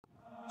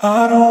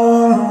I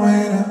don't wanna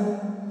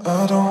wait.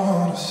 I don't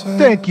wanna say.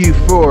 Thank you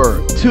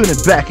for tuning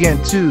back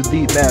into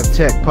the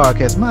MavTech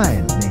podcast. My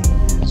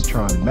name is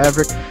Charlie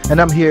Maverick,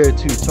 and I'm here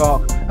to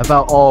talk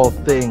about all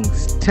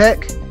things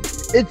tech.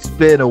 It's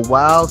been a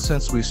while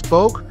since we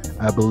spoke.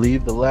 I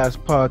believe the last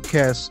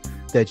podcast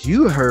that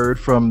you heard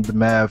from the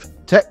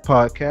MavTech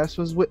podcast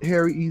was with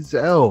Harry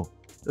Ezel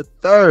the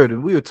third,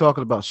 and we were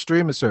talking about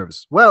streaming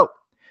service. Well,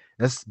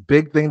 that's the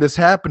big thing that's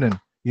happening.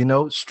 You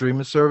know,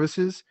 streaming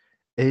services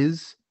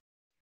is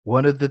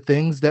one of the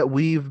things that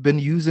we've been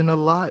using a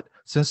lot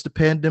since the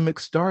pandemic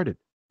started.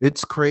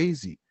 It's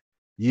crazy.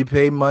 You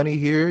pay money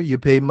here, you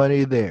pay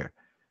money there.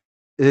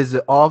 Is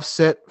it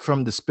offset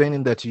from the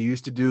spending that you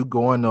used to do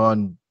going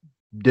on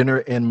dinner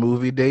and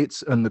movie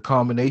dates and the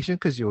combination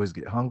because you always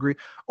get hungry,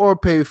 or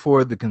pay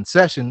for the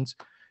concessions,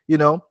 you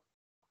know,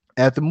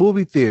 at the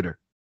movie theater?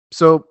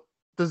 So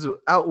does it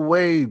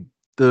outweigh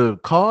the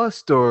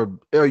cost, or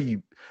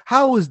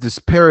how is this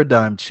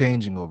paradigm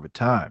changing over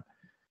time?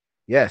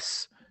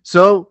 Yes.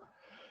 So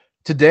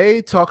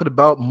today, talking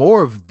about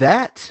more of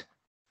that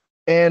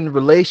in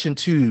relation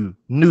to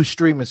new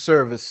streaming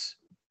service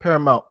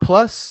Paramount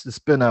Plus. It's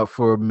been out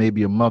for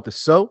maybe a month or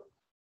so.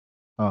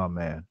 Oh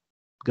man,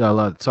 got a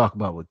lot to talk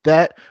about with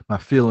that. My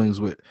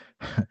feelings with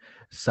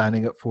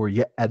signing up for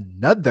yet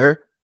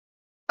another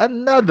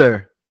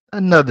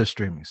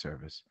streaming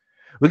service.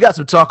 We got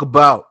some talk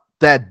about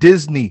that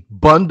Disney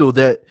bundle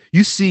that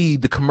you see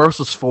the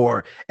commercials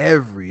for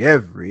every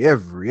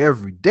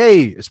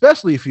day,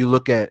 especially if you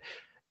look at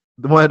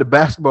one of the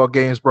basketball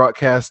games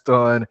broadcast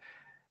on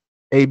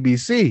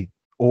ABC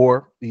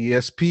or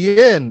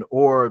ESPN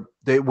or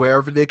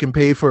wherever they can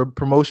pay for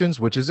promotions,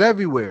 which is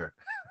everywhere.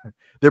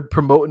 They're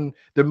promoting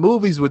their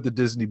movies with the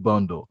Disney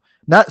bundle.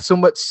 Not so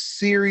much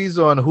series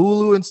on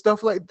Hulu and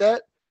stuff like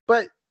that,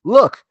 but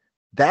look,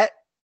 that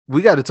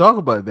we got to talk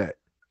about that.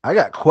 I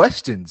got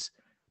questions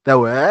that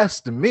were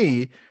asked to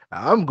me.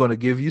 I'm going to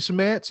give you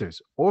some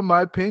answers or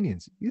my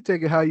opinions. You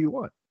take it how you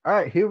want. All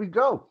right, here we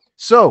go.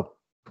 So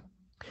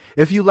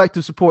if you'd like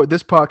to support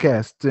this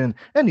podcast and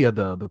any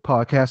other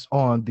podcasts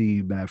on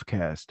the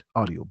MavCast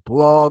audio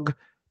blog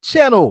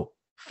channel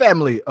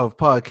family of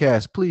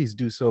podcasts, please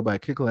do so by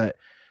clicking that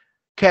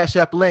Cash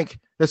App link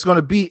that's going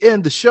to be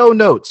in the show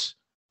notes.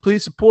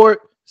 Please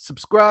support,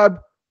 subscribe,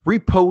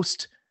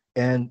 repost,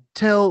 and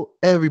tell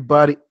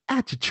everybody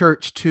at your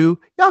church too.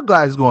 Y'all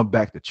guys going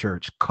back to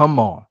church. Come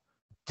on.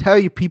 Tell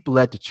your people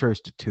at the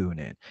church to tune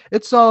in.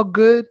 It's all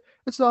good.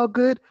 It's all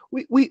good.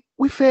 We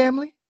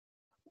family.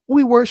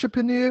 We worship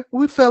in here.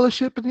 We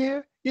fellowship in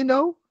here. You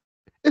know,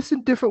 it's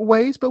in different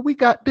ways, but we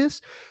got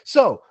this.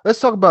 So let's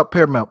talk about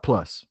Paramount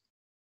Plus.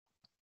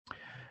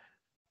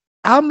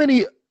 How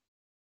many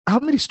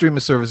streaming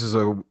services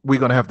are we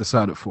going to have to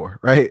sign up for,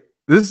 right?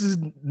 This is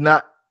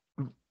not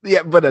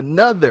yet, but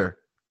another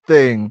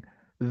thing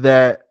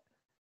that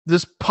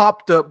just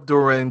popped up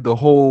during the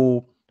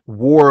whole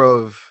war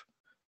of,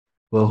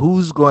 well,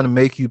 who's going to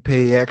make you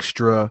pay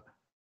extra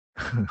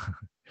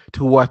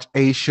to watch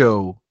a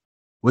show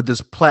with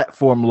this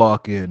platform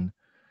lock-in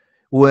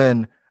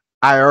when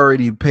I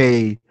already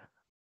pay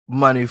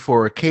money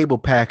for a cable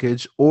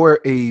package or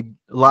a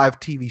live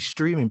TV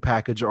streaming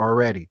package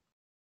already.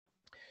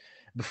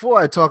 Before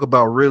I talk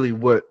about really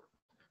what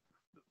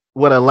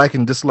I like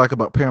and dislike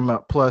about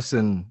Paramount Plus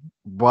and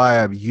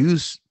why I've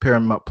used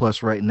Paramount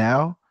Plus right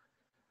now,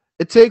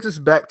 it takes us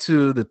back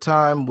to the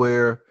time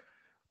where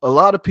a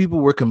lot of people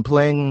were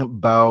complaining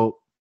about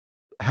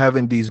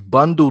having these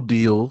bundle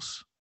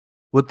deals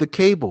with the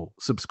cable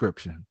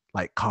subscription,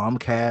 like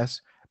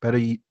Comcast,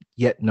 better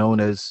yet known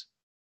as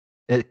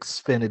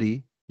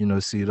Xfinity. You know,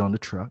 see it on the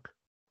truck,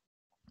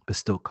 but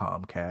still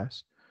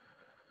Comcast.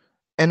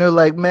 And they're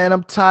like, man,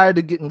 I'm tired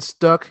of getting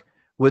stuck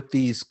with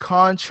these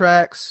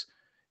contracts.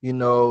 You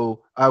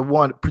know, I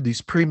want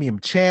these premium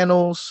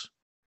channels.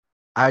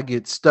 I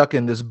get stuck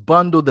in this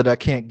bundle that I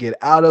can't get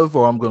out of,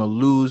 or I'm going to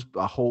lose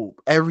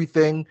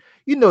everything.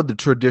 You know, the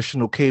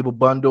traditional cable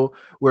bundle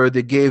where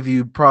they gave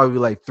you probably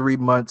like 3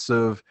 months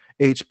of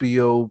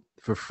HBO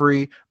for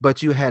free,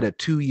 but you had a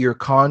 2-year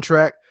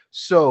contract.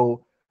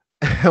 So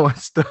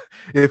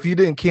if you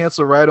didn't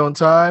cancel right on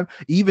time,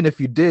 even if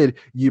you did,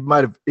 you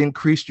might have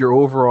increased your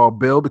overall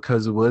bill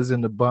because it was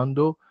in the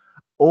bundle,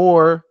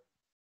 or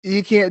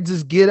you can't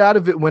just get out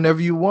of it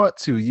whenever you want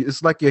to.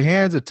 It's like your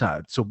hands are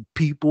tied. So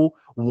people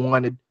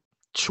wanted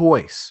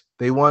choice.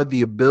 They wanted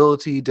the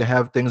ability to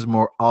have things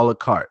more a la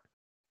carte.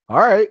 All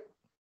right.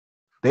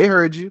 They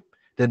heard you.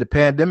 Then the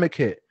pandemic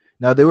hit.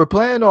 Now, they were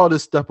planning all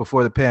this stuff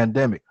before the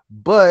pandemic,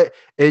 but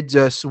it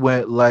just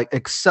went like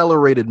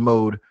accelerated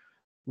mode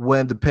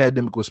when the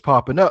pandemic was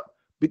popping up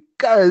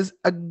because,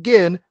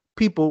 again,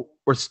 people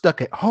were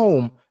stuck at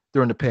home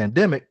during the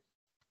pandemic.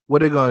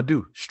 What are they going to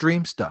do?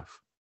 Stream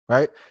stuff,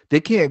 right? They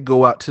can't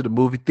go out to the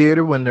movie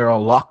theater when they're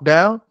on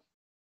lockdown.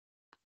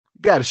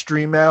 You got to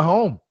stream at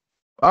home.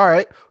 All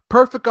right.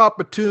 Perfect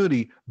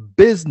opportunity,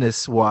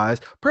 business-wise,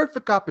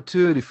 perfect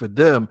opportunity for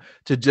them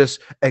to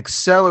just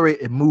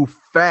accelerate and move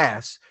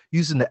fast,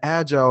 using the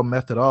agile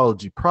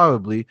methodology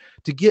probably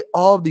to get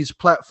all of these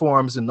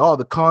platforms and all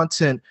the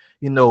content,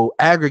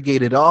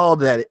 aggregated, all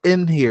that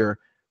in here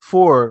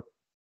for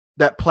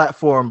that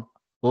platform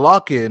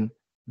lock-in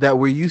that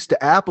we're used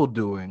to Apple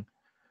doing.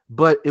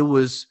 But it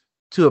was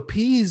to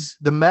appease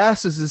the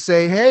masses and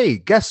say, hey,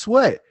 guess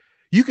what?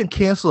 You can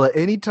cancel at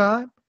any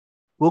time.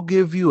 We'll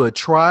give you a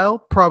trial,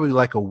 probably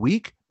like a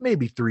week,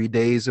 maybe 3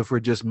 days if we're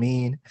just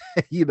mean,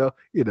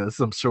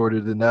 some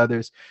shorter than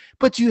others.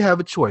 But you have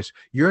a choice.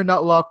 You're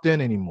not locked in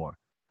anymore.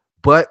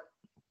 But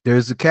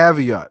there's a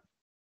caveat.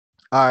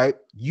 All right,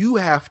 you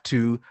have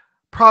to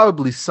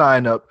probably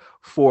sign up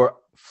for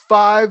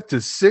 5 to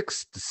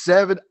 6 to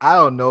 7, I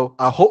don't know,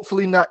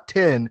 hopefully not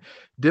 10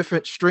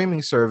 different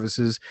streaming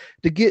services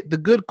to get the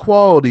good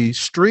quality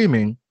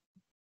streaming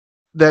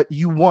that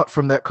you want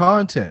from that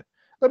content.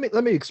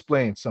 Let me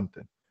explain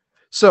something.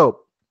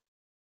 So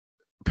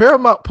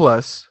Paramount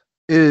Plus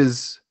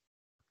is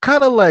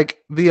kind of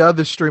like the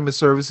other streaming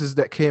services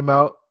that came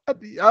out. I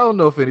don't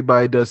know if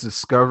anybody does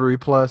Discovery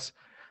Plus.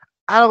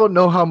 I don't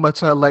know how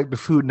much I like the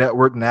Food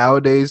Network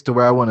nowadays to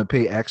where I want to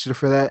pay extra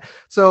for that.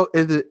 So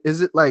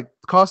is it like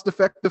cost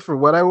effective for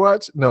what I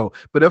watch? No.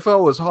 But if I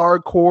was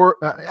hardcore,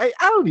 I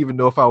don't even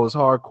know if I was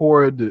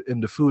hardcore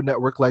in the Food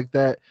Network like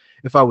that,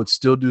 if I would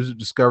still do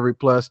Discovery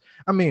Plus.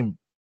 I mean,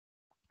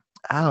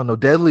 I don't know.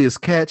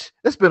 Deadliest Catch.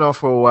 It's been on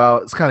for a while.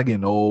 It's kind of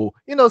getting old.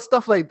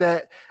 Stuff like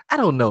that. I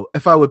don't know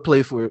if I would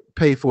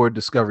pay for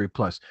Discovery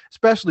Plus,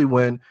 especially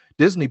when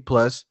Disney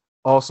Plus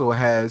also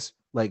has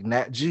like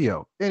Nat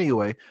Geo.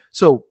 Anyway,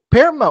 so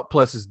Paramount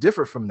Plus is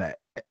different from that.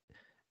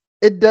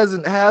 It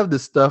doesn't have the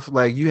stuff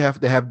like you have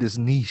to have this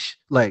niche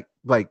like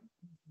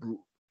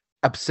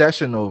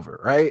obsession over,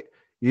 right?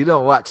 You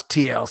don't watch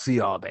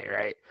TLC all day,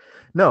 right?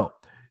 No.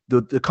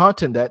 The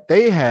content that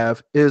they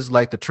have is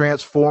like the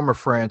Transformer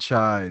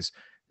franchise.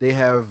 They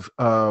have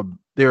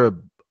their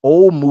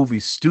old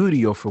movie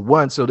studio for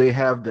one, so they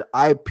have the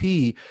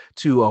IP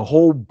to a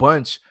whole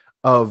bunch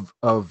of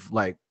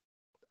like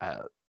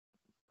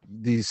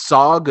these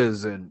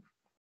sagas and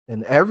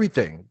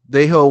everything.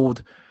 They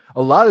hold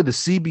a lot of the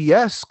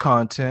CBS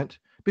content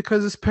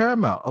because it's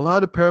Paramount. A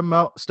lot of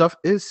Paramount stuff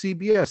is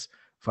CBS,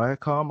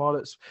 Viacom, all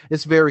that.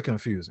 It's very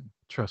confusing.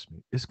 Trust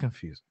me, it's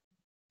confusing.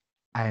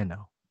 I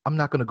know. I'm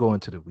not going to go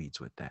into the weeds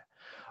with that.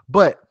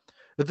 But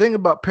the thing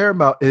about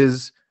Paramount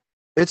is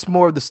it's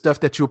more of the stuff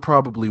that you'll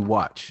probably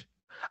watch.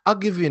 I'll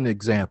give you an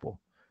example.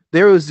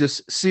 There was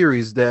this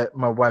series that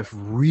my wife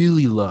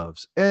really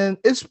loves, and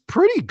it's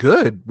pretty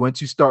good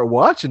once you start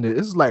watching it.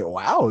 It's like,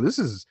 wow, this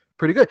is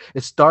pretty good.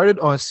 It started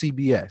on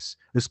CBS.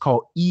 It's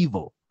called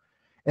Evil,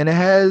 and it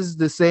has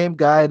the same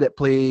guy that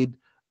played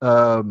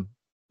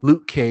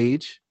Luke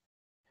Cage.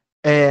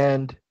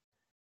 And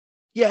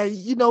yeah,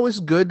 it's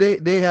good.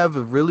 They have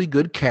a really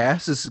good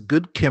cast. It's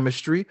good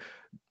chemistry,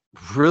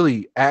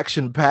 really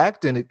action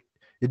packed, and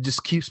it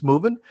just keeps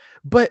moving.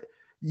 But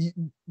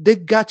they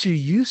got you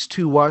used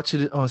to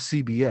watching it on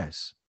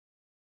CBS.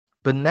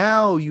 But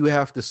now you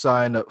have to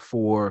sign up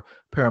for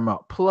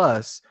Paramount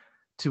Plus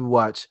to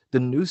watch the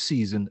new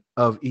season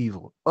of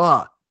Evil.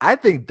 I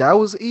think that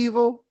was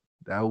evil.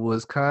 That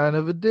was kind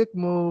of a dick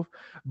move,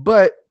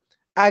 but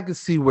I can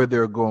see where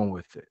they're going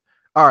with it.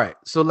 All right,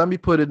 so let me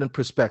put it in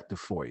perspective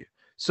for you.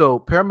 So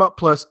Paramount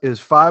Plus is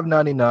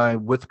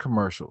 $5.99 with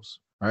commercials,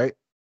 right?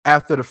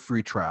 After the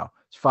free trial.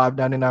 It's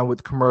 $5.99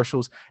 with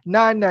commercials,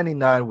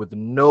 $9.99 with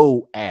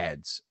no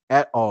ads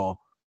at all.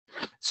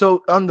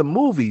 So on the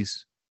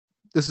movies,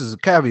 this is a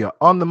caveat.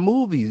 On the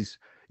movies,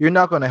 you're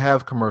not going to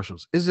have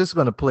commercials. It's just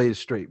going to play a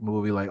straight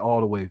movie like all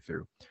the way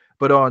through.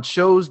 But on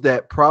shows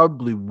that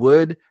probably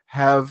would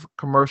have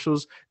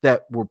commercials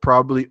that were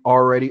probably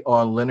already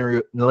on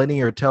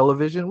linear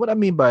television, what I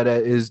mean by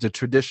that is the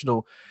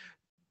traditional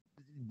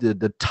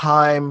the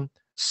time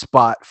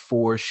spot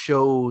for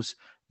shows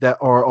that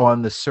are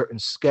on the certain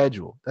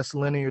schedule. That's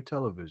linear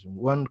television.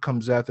 One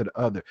comes after the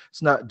other.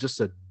 It's not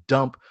just a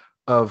dump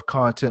of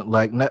content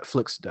like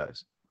Netflix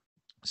does.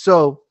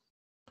 So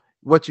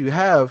what you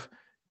have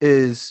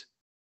is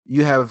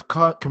you have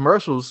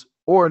commercials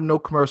or no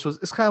commercials.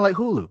 It's kind of like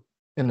Hulu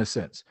in a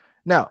sense.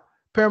 Now,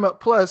 Paramount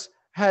Plus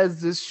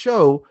has this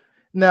show.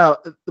 Now,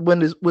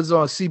 when it was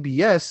on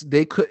CBS,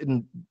 they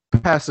couldn't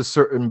pass a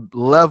certain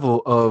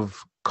level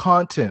of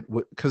content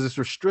because it's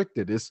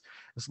restricted. It's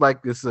like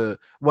it's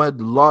one of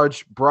the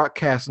large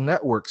broadcast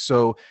networks.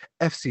 So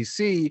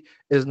FCC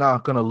is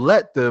not going to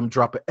let them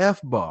drop an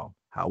F-bomb.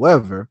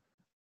 However,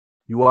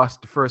 you watch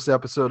the first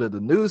episode of the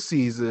new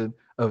season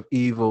of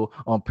Evil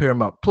on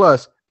Paramount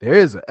Plus, there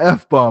is an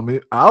F-bomb.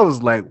 I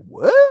was like,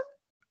 what?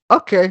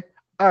 Okay.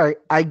 All right.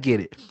 I get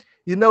it.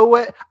 You know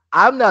what?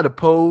 I'm not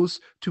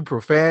opposed to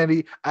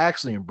profanity. I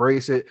actually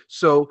embrace it.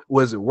 So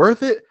was it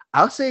worth it?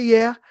 I'll say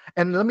yeah.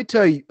 And let me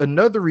tell you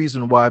another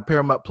reason why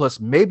Paramount Plus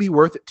may be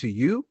worth it to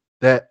you.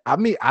 I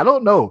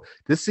don't know.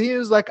 This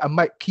seems like I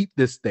might keep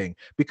this thing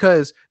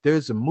because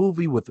there's a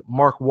movie with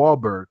Mark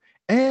Wahlberg,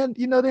 and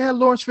they had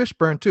Lawrence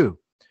Fishbourne too.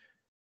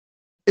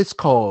 It's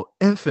called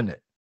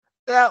Infinite.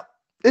 Now,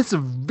 it's a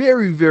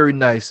very, very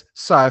nice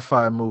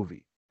sci-fi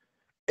movie.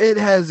 it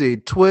has a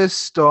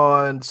twist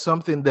on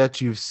something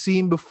that you've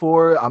seen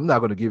before. I'm not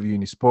going to give you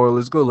any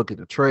spoilers. Go look at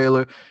the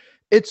trailer.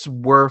 It's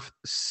worth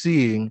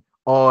seeing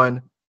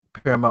on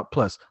Paramount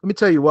Plus. Let me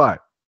tell you why.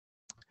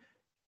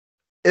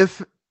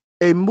 If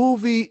a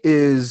movie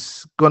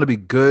is going to be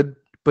good,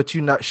 but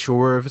you're not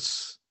sure if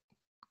it's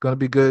going to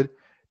be good,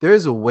 there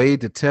is a way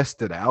to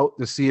test it out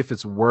to see if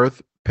it's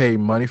worth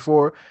paying money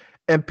for.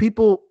 And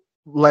people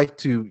like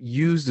to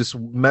use this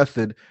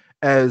method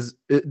as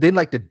they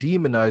like to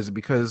demonize it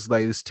because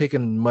like it's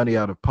taking money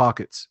out of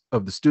pockets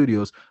of the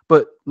studios.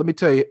 But let me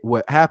tell you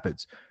what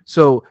happens.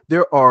 So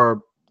there are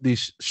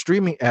these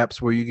streaming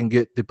apps where you can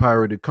get the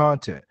pirated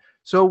content.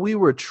 So we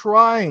were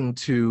trying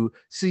to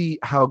see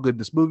how good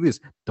this movie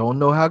is. Don't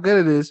know how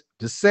good it is,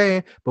 just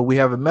saying, but we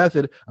have a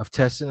method of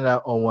testing it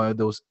out on one of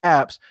those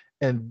apps.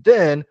 And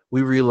then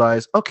we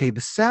realized, okay,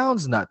 the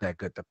sound's not that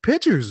good. The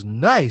picture's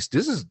nice.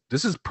 This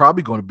is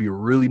probably going to be a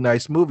really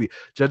nice movie.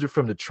 Judging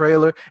from the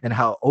trailer and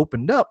how it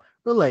opened up,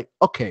 we're like,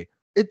 okay,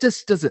 it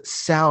just doesn't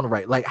sound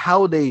right. Like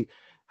how they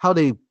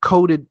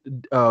coded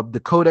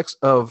the codex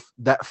of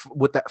that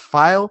with that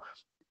file,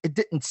 it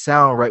didn't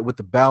sound right with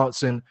the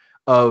balancing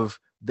of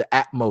the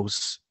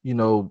Atmos,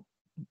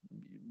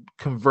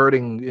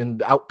 converting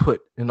in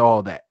output and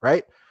all that,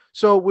 right?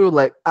 So we were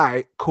like, all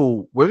right,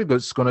 cool. We're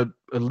just going to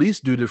at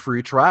least do the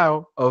free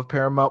trial of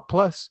Paramount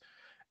Plus.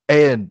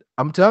 And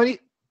I'm telling you,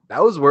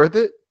 that was worth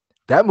it.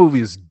 That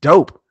movie is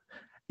dope.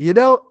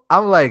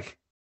 I'm like,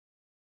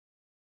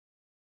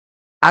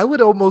 I would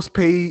almost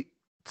pay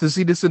to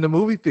see this in the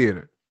movie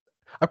theater.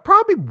 I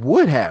probably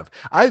would have.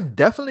 I've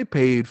definitely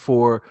paid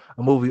for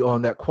a movie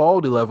on that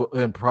quality level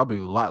and probably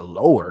a lot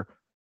lower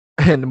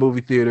in the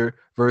movie theater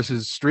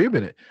versus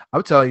streaming it.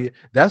 I'm telling you,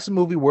 that's a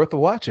movie worth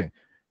watching.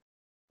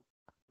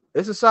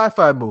 It's a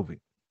sci-fi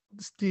movie.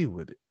 Let's deal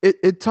with it.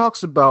 It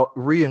talks about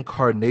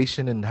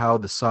reincarnation and how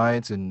the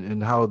science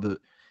and how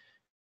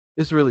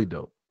it's really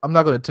dope. I'm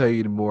not going to tell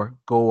you anymore.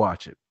 Go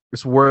watch it.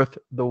 It's worth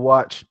the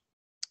watch.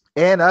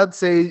 And I'd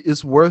say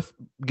it's worth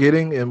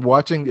getting and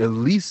watching, at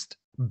least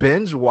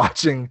binge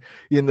watching,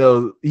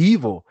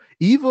 Evil.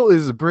 Evil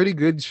is a pretty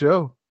good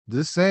show.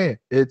 Just saying.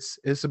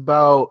 It's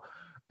about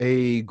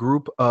a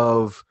group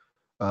of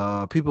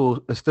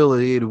people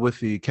affiliated with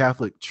the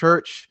Catholic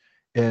Church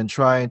and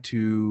trying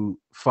to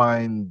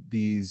find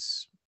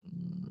these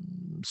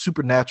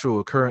supernatural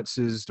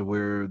occurrences to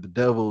where the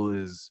devil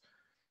is,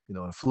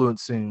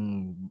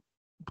 influencing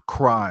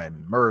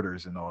crime,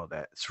 murders, and all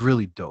that. It's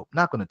really dope.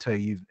 Not going to tell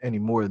you any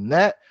more than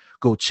that.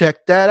 Go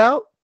check that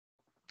out.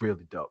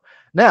 Really dope.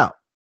 Now,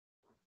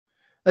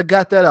 I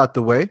got that out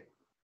the way.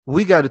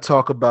 We got to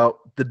talk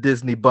about the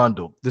Disney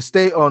bundle to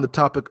stay on the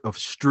topic of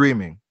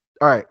streaming.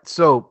 All right.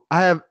 So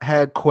I have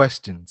had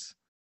questions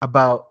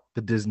about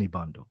the Disney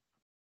bundle.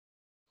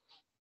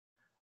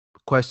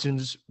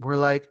 Questions were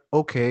like,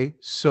 okay,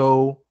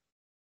 so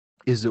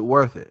is it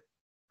worth it?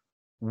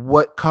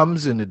 What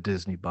comes in the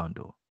Disney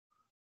bundle?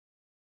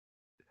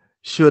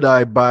 Should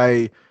I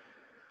buy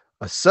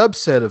a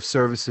subset of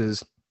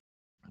services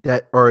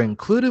that are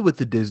included with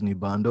the Disney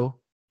bundle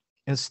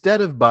instead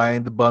of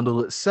buying the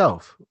bundle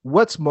itself?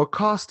 What's more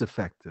cost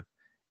effective?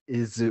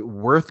 Is it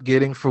worth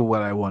getting for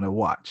what I want to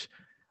watch?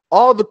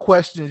 All the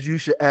questions you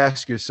should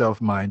ask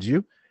yourself, mind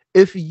you,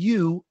 if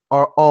you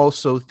are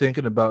also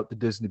thinking about the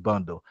Disney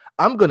bundle.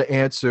 I'm going to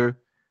answer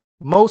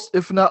most,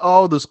 if not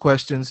all, those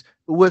questions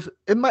with,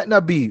 it might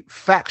not be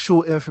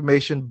factual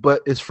information,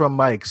 but it's from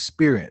my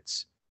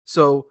experience.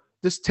 So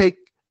just take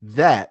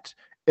that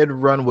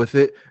and run with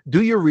it.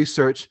 Do your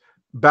research,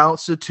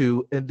 bounce the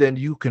two, and then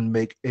you can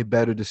make a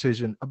better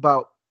decision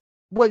about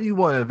what you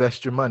want to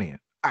invest your money in.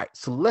 All right,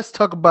 so let's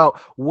talk about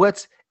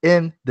what's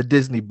in the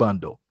Disney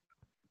bundle.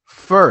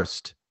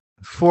 First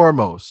and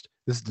foremost,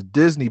 this is the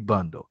Disney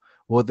bundle.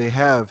 What they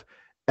have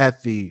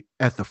at the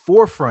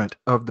forefront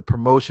of the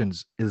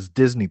promotions is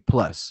Disney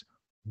Plus.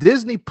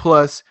 Disney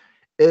Plus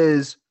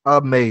is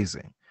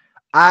amazing.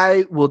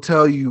 I will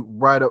tell you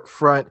right up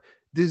front,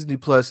 Disney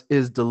Plus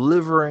is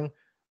delivering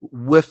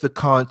with the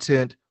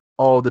content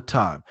all the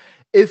time.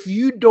 If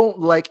you don't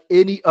like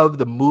any of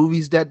the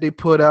movies that they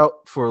put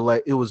out for,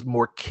 like, it was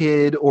more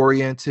kid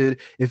oriented.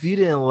 If you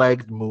didn't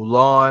like the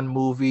Mulan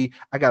movie,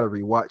 I got to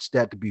rewatch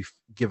that to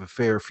give a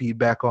fair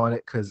feedback on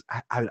it, because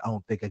I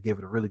don't think I gave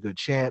it a really good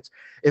chance.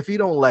 If you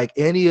don't like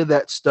any of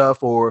that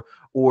stuff or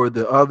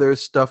the other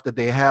stuff that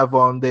they have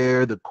on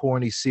there, the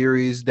corny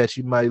series that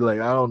you might like,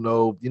 I don't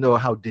know, you know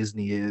how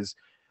Disney is.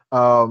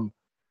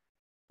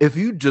 If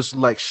you just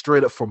like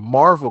straight up for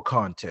Marvel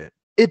content,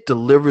 it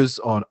delivers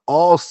on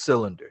all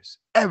cylinders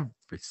every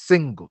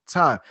single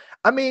time.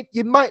 I mean,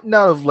 you might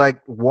not have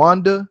liked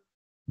Wanda.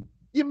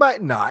 You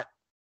might not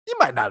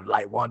have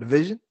liked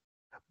WandaVision.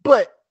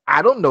 But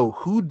I don't know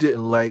who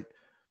didn't like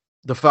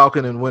the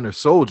Falcon and Winter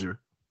Soldier.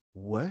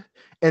 What?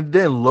 And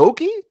then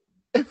Loki?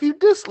 If you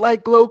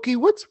dislike Loki,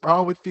 what's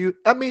wrong with you?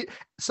 I mean,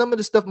 some of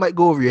the stuff might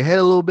go over your head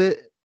a little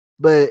bit,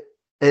 but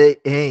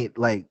it ain't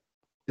like,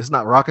 it's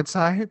not rocket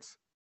science.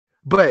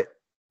 But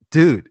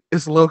dude,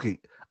 it's Loki.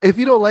 If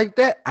you don't like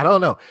that, I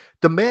don't know.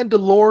 The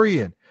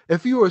Mandalorian.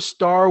 If you're a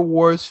Star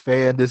Wars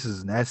fan, this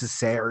is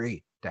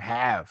necessary to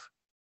have.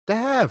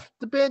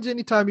 To binge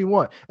anytime you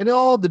want. And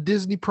all the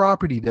Disney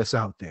property that's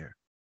out there.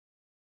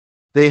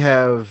 They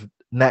have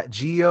Nat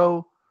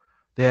Geo,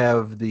 they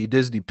have the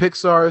Disney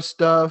Pixar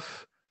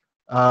stuff.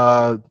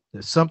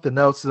 There's something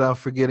else that I'm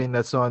forgetting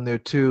that's on there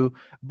too.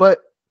 But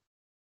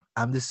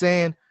I'm just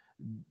saying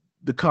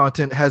the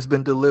content has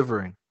been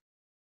delivering.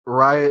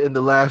 Raya and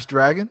the Last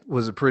Dragon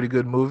was a pretty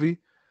good movie.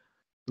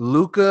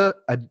 Luca,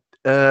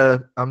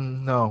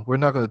 I'm no, we're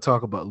not going to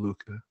talk about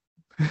Luca.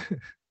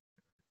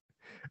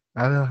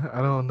 I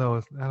don't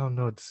know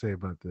what to say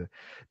about that.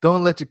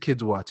 Don't let your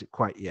kids watch it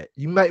quite yet.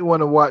 You might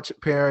want to watch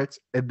it, parents,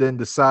 and then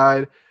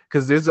decide,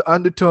 because there's an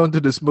undertone to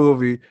this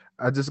movie.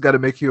 I just got to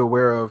make you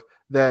aware of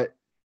that.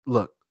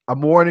 Look,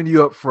 I'm warning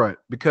you up front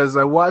because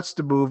I watched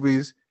the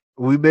movies.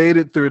 We made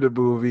it through the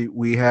movie.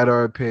 We had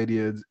our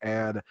opinions,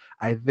 and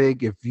I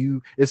think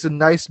it's a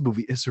nice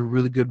movie. It's a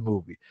really good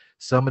movie.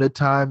 Some of the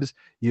times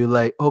you're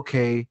like,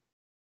 okay,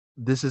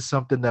 this is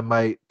something that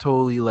might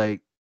totally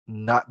like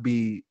not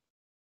be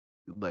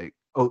like,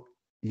 oh,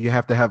 you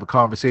have to have a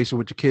conversation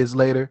with your kids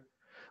later.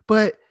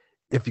 But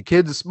if your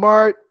kids are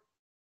smart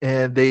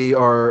and they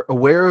are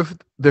aware of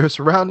their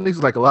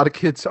surroundings, like a lot of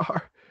kids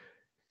are,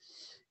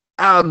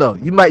 I don't know.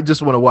 You might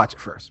just want to watch it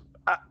first.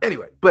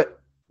 Anyway,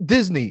 but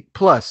Disney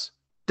Plus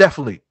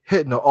definitely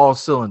hitting on all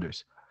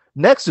cylinders.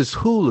 Next is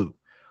Hulu.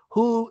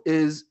 Hulu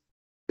is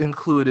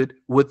included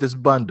with this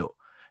bundle.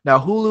 Now,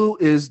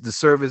 Hulu is the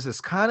service. It's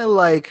kind of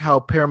like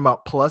how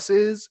Paramount Plus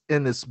is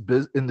in this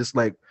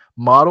like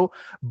model,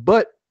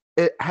 but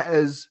it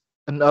has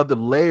another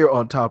layer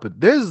on top of it.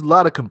 There's a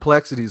lot of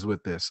complexities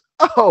with this.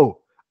 Oh,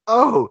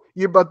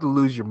 you're about to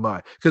lose your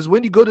mind. Because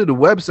when you go to the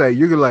website,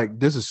 you're like,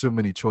 this is so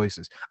many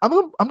choices.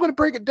 I'm gonna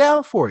break it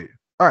down for you.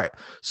 All right.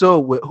 So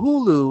with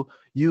Hulu,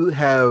 you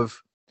have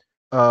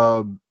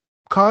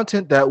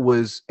content that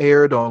was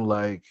aired on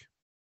like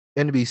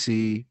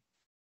NBC,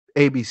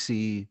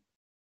 ABC,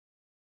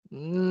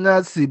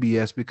 not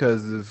CBS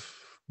because of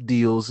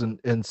deals and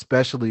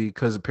especially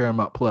because of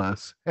Paramount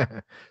Plus.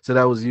 So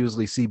that was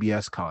usually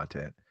CBS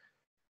content.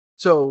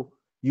 So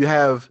you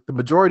have the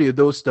majority of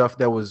those stuff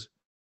that was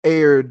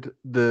aired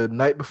the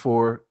night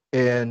before,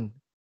 and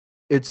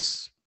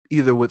it's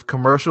either with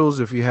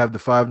commercials if you have the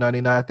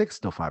 $5.99, I think it's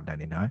still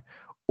 $5.99,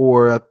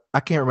 or I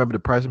can't remember the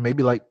price,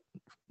 maybe like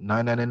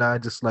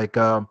 $9.99, just like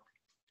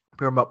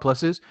Paramount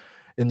Plus is,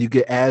 and you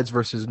get ads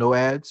versus no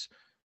ads.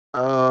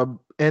 And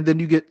then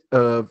you get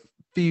a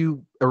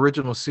few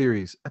original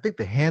series. I think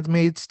The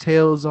Handmaid's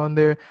Tale is on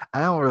there.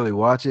 I don't really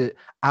watch it.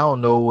 I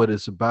don't know what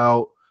it's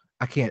about.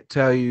 I can't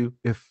tell you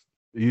if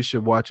you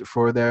should watch it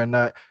for that or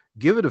not.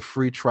 Give it a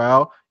free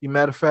trial.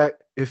 Matter of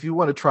fact, if you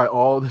want to try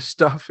all this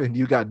stuff and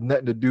you got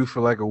nothing to do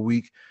for like a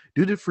week,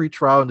 do the free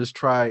trial and just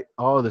try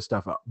all this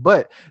stuff out.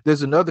 But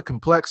there's another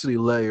complexity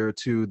layer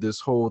to this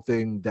whole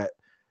thing that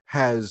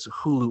has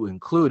Hulu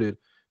included,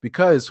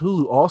 because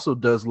Hulu also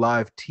does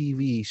live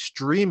TV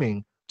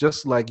streaming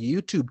just like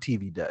YouTube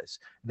TV does.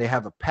 They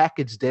have a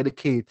package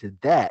dedicated to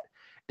that.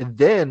 And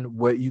then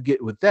what you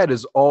get with that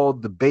is all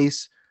the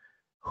base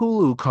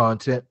Hulu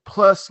content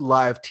plus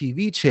live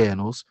TV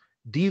channels,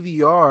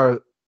 DVR,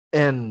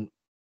 and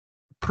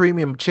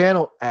premium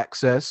channel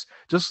access,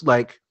 just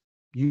like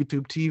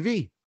YouTube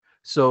TV.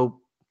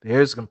 So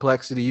there's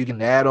complexity you can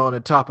add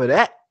on top of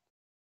that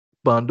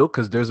bundle,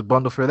 because there's a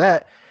bundle for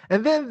that.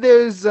 And then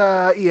there's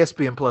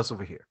ESPN Plus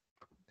over here.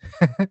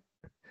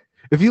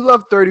 If you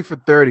love 30 for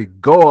 30,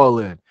 go all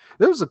in.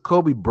 There was a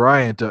Kobe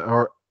Bryant,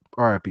 or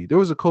RIP, there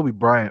was a Kobe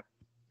Bryant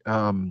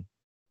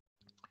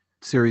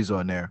series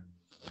on there.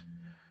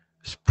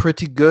 It's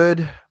pretty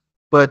good,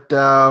 but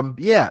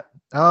yeah,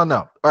 I don't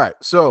know. All right,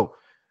 so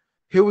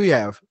here we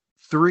have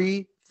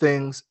 3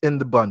 things in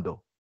the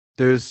bundle.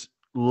 There's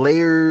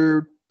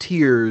layered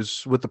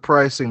tiers with the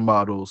pricing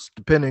models,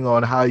 depending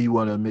on how you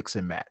want to mix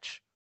and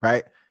match,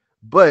 right?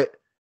 But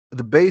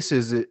the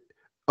basis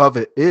of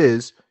it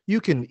is you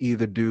can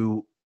either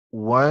do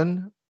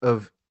one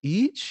of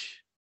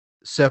each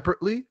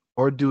separately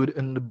or do it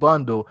in the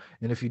bundle.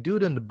 And if you do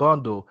it in the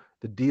bundle,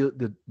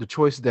 the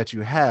choice that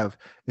you have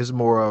is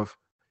more of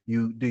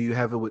you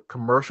have it with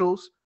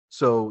commercials.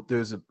 So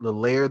there's the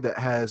layer that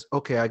has,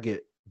 okay, I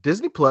get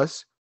Disney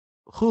Plus,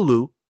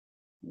 Hulu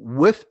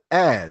with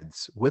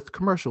ads, with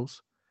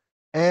commercials,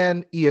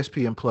 and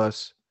ESPN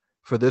Plus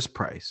for this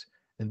price.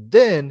 And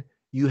then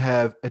you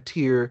have a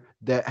tier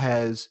that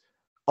has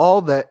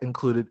all that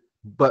included,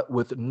 but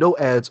with no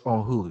ads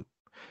on Hulu.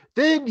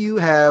 Then you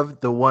have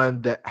the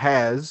one that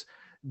has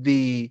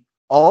the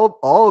all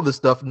of the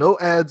stuff, no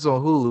ads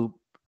on Hulu,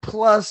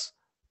 plus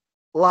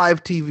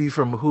live TV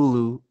from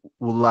Hulu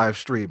with live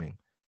streaming.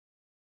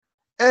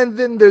 And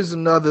then there's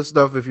another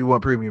stuff if you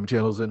want premium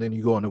channels, and then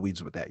you go on the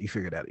weeds with that. You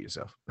figure it out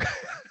yourself.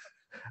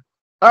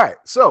 All right.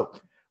 So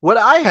what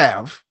I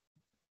have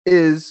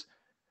is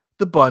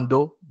the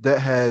bundle that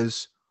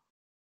has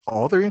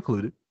all they're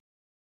included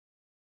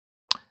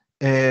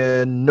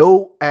and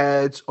no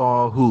ads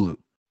on Hulu.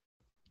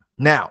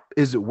 Now,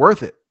 is it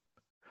worth it?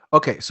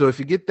 Okay, so if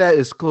you get that,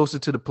 it's closer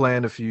to the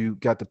plan if you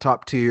got the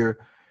top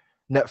tier.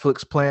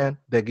 Netflix plan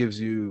that gives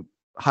you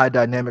high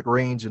dynamic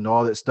range and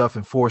all that stuff,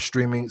 and 4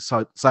 streaming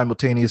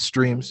simultaneous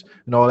streams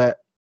and all that.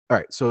 All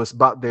right, so it's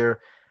about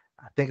there.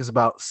 I think it's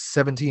about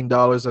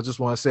 $17. I just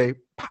want to say,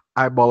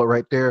 eyeball it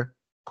right there.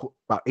 Cool,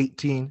 about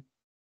 18.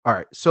 All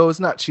right, so it's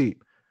not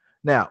cheap.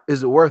 Now,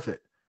 is it worth it?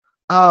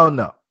 I don't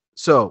know.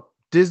 So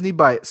Disney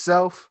by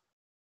itself,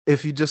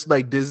 if you just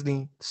like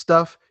Disney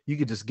stuff, you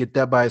could just get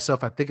that by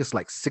itself. I think it's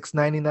like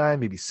 $6.99,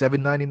 maybe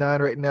 $7.99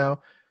 right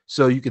now.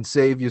 So you can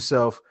save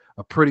yourself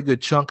a pretty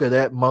good chunk of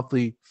that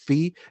monthly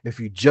fee if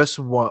you just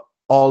want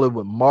all of it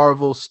with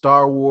Marvel,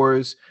 Star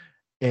Wars,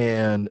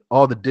 and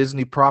all the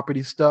Disney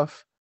property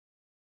stuff.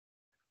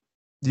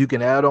 You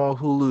can add on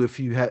Hulu if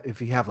you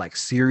have like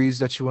series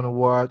that you want to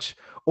watch,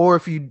 or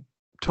if you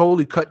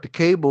totally cut the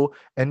cable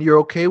and you're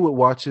okay with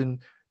watching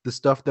the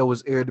stuff that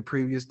was aired the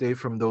previous day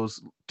from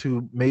those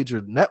 2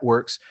 major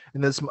networks,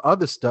 and then some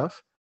other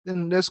stuff,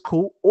 then that's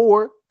cool.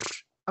 Or,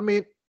 I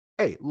mean,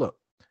 hey, look,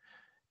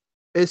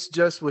 it's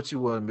just what you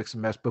want to mix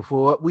and match. But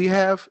for what we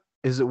have,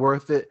 is it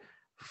worth it?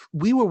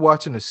 We were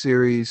watching a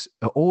series,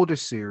 an older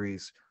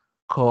series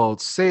called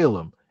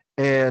Salem,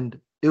 and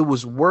it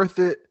was worth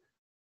it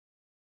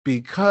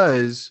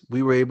because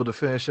we were able to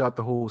finish out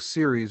the whole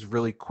series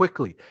really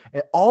quickly.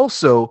 And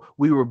also,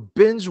 we were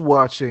binge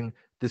watching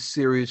the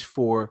series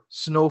for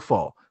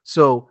Snowfall.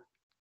 So,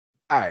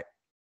 all right,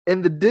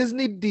 in the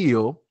Disney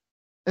deal,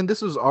 and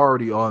this was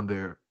already on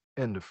there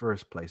in the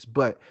first place,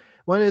 but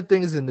one of the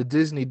things in the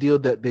Disney deal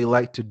that they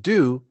like to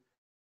do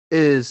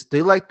is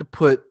they like to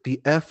put the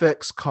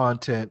FX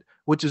content,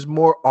 which is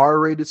more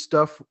R-rated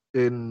stuff,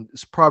 and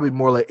it's probably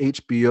more like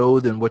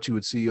HBO than what you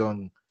would see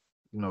on,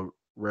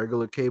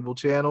 regular cable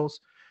channels.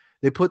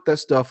 They put that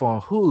stuff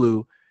on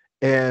Hulu,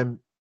 and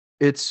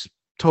it's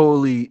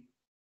totally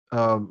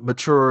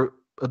mature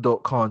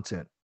adult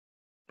content.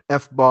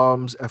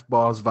 F-bombs,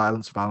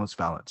 violence, violence,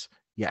 violence.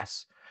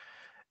 Yes.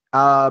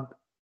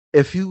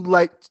 If you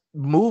like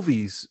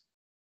movies,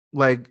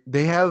 like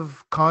they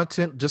have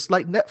content just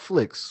like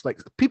Netflix.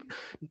 Like people,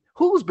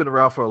 Hulu's been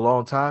around for a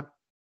long time,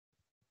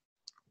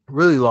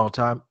 really long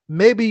time.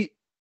 Maybe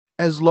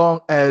as long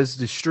as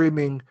the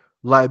streaming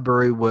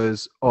library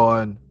was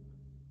on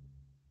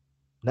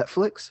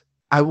Netflix.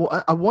 I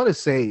want to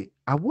say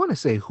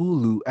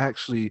Hulu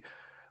actually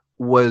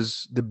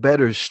was the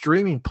better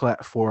streaming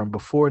platform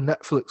before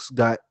Netflix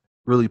got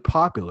really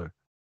popular.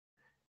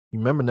 You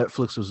remember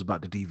Netflix was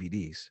about the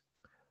DVDs.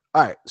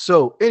 All right.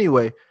 So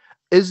anyway,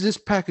 is this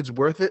package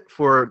worth it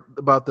for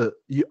about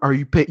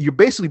you're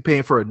basically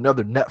paying for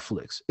another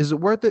Netflix? Is it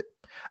worth it?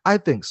 I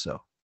think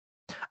so.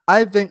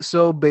 I think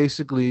so,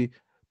 basically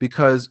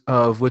because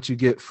of what you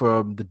get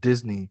from the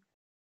Disney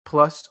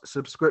Plus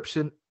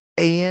subscription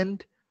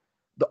and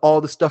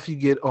all the stuff you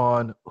get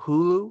on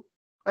Hulu.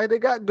 Like, they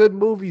got good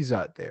movies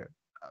out there.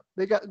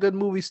 They got good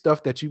movie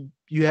stuff that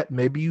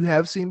maybe you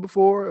have seen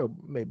before, or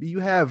maybe you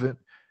haven't.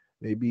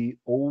 Maybe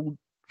old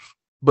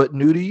but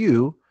new to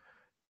you.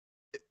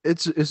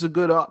 It's a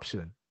good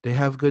option. They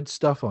have good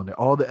stuff on there.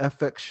 All the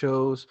FX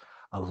shows,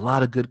 a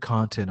lot of good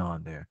content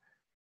on there.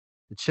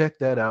 Check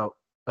that out.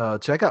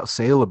 Check out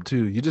Salem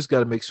too. You just got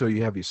to make sure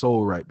you have your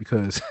soul right,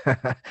 because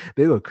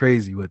they were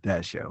crazy with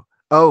that show.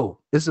 Oh,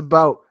 it's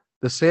about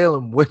the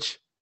Salem witch.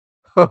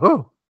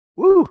 Oh,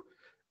 woo!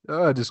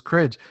 Oh, I just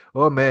cringe.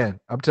 Oh man,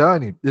 I'm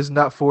telling you, this is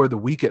not for the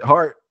weak at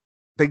heart.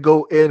 They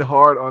go in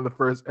hard on the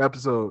first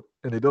episode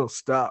and they don't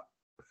stop.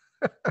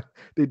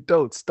 They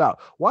don't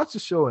stop. Watch the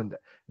show and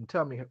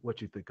tell me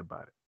what you think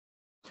about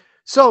it.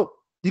 So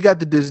you got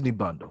the Disney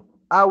bundle.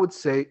 I would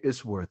say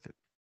it's worth it.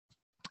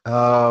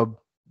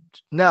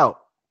 Now,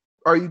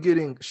 are you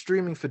getting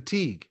streaming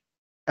fatigue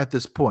at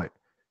this point?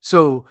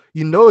 So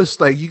it's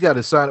like you got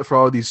to sign up for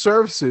all these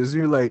services.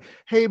 And you're like,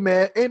 hey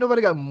man, ain't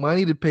nobody got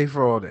money to pay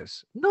for all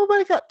this.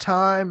 Nobody got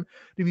time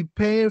to be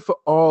paying for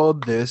all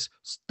this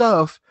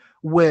stuff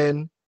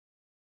when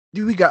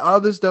we got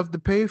other stuff to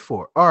pay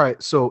for. All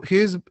right, so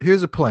here's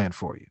a plan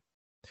for you.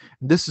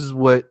 This is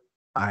what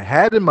I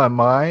had in my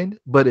mind,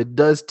 but it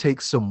does take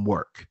some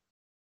work.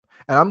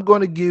 And I'm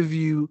going to give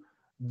you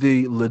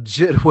the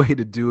legit way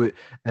to do it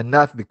and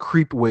not the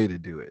creep way to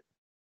do it.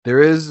 There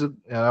is, and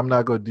I'm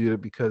not going to do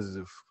it because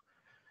I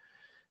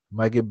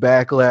might get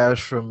backlash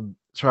from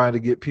trying to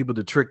get people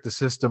to trick the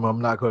system.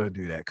 I'm not going to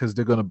do that because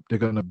they're going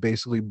to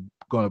basically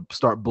going to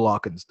start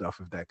blocking stuff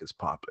if that gets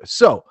popular.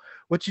 So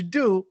what you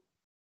do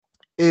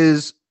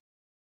is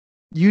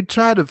you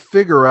try to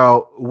figure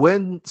out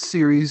when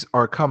series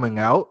are coming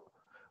out,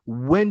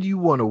 when you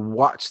want to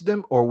watch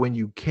them or when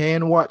you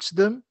can watch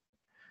them,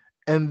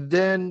 and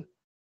then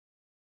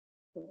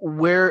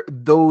where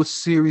those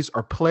series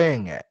are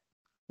playing at.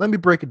 Let me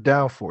break it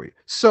down for you.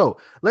 So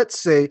let's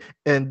say,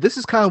 and this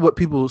is kind of what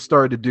people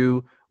started to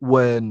do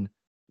when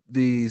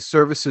the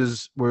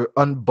services were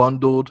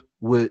unbundled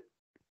with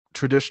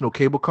traditional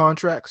cable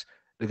contracts.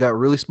 They got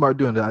really smart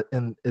doing that,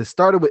 and it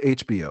started with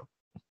HBO.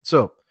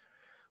 So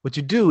what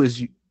you do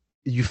is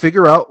you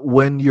figure out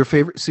when your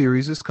favorite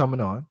series is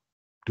coming on,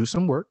 do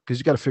some work because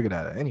you got to figure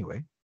that out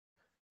anyway.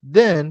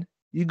 Then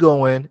you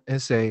go in and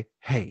say,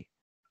 hey,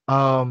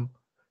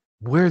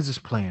 Where is this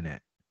playing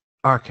at?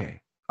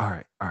 Okay. All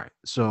right. All right.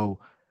 So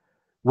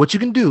what you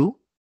can do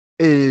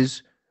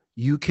is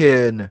you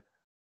can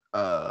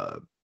uh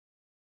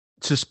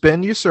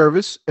suspend your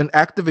service and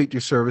activate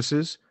your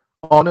services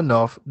on and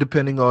off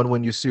depending on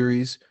when your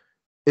series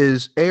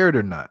is aired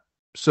or not.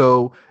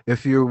 So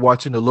if you're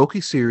watching the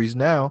Loki series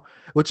now,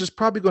 which is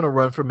probably going to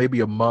run for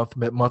maybe a month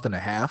and a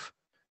half,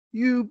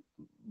 you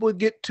would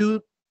get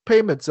two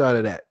payments out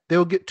of that.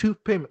 They'll get two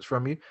payments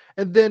from you.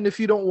 And then if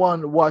you don't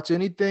want to watch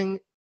anything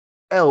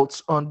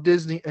else on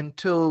Disney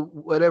until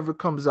whatever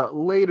comes out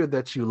later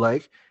that you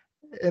like,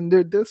 and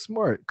they're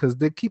smart because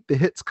they keep the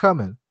hits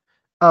coming.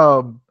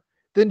 Um,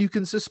 then you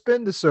can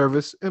suspend the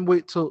service and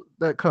wait till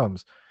that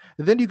comes.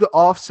 And then you can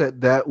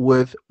offset that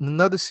with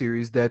another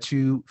series that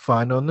you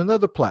find on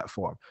another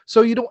platform.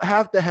 So you don't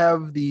have to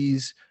have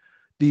these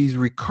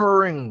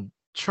recurring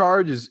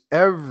charges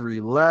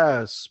every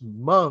last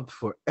month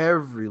for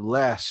every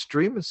last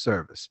streaming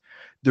service.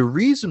 The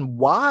reason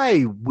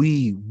why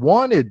we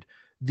wanted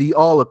the a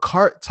la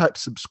carte type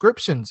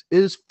subscriptions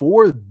is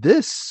for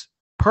this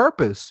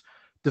purpose,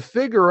 to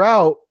figure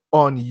out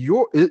on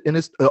your, and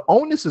it's the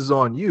onus is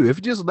on you. If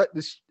you just let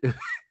this if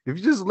you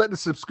just let the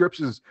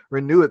subscriptions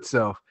renew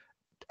itself,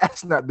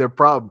 that's not their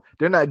problem.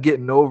 They're not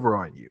getting over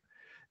on you.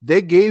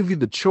 They gave you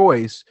the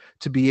choice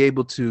to be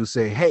able to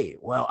say, hey,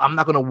 well, I'm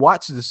not going to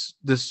watch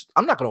this.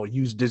 I'm not going to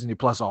use Disney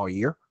Plus all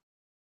year.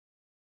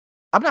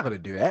 I'm not going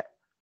to do that.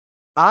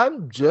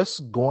 I'm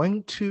just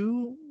going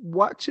to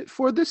watch it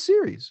for this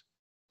series.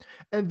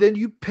 And then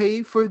you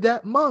pay for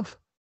that month.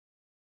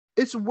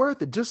 It's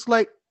worth it. Just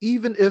like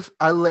even if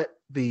I let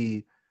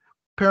the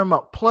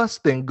Paramount Plus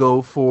thing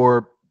go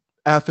for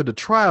after the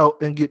trial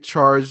and get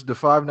charged the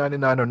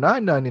 $5.99 or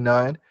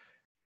 $9.99,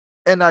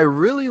 and I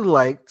really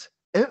liked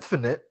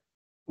Infinite,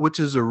 which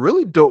is a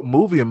really dope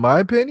movie in my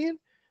opinion,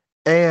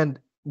 and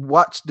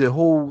watch the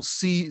whole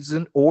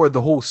season or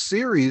the whole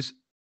series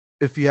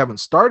if you haven't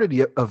started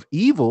yet of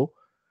Evil,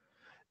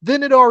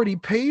 then it already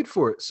paid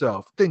for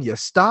itself. Then you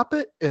stop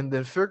it and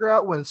then figure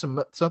out when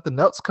something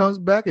else comes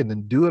back and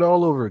then do it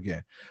all over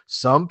again.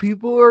 Some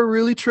people are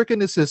really tricking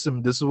the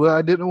system. This is what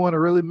I didn't want to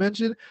really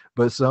mention,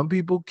 but some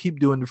people keep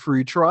doing the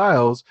free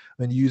trials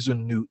and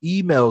using new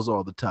emails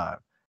all the time.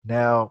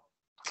 Now,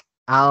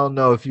 I don't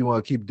know if you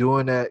want to keep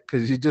doing that,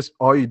 because you just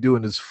all you're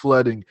doing is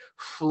flooding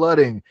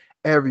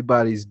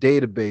everybody's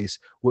database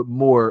with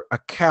more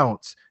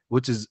accounts,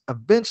 which is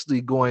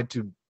eventually going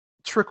to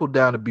trickle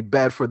down to be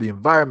bad for the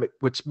environment,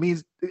 which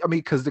means, I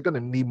mean, because they're going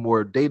to need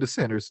more data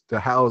centers to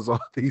house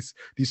all these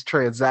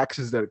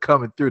transactions that are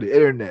coming through the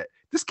internet.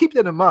 Just keep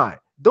that in mind.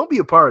 Don't be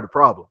a part of the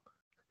problem.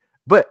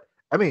 But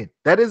I mean,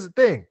 that is the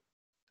thing.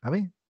 I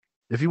mean,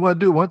 if you want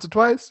to do it once or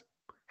twice,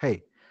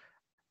 hey,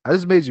 I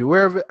just made you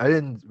aware of it. I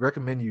didn't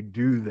recommend you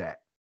do that.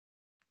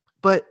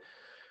 But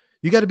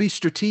you got to be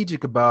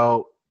strategic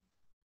about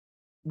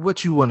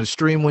what you want to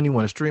stream, when you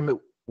want to stream it,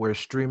 where it's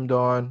streamed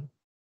on,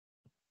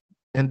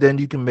 and then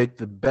you can make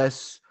the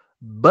best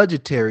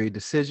budgetary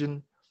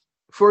decision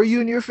for you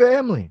and your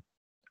family.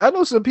 I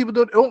know some people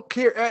don't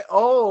care at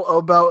all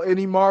about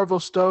any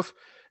Marvel stuff,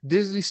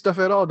 Disney stuff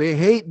at all. They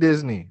hate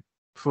Disney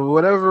for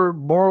whatever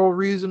moral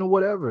reason or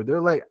whatever.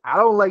 They're like, I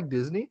don't like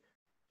Disney.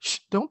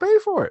 Don't pay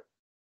for it.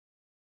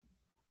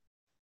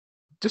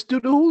 Just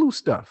do the Hulu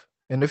stuff.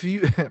 And if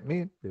you, I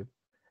mean,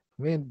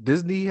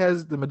 Disney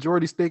has the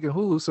majority stake in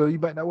Hulu, so you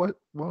might not want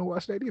to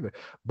watch that either.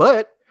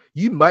 But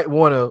you might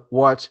want to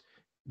watch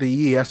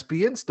the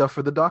ESPN stuff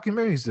for the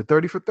documentaries, the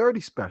 30 for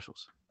 30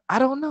 specials. I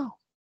don't know.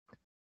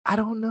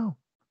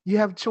 You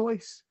have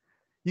choice.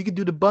 You can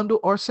do the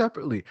bundle or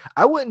separately.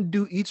 I wouldn't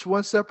do each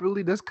one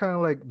separately. That's kind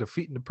of like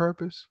defeating the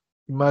purpose.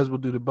 You might as well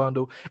do the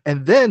bundle.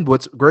 And then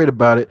what's great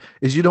about it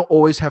is you don't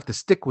always have to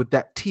stick with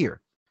that tier.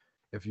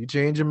 If you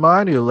change your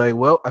mind, you're like,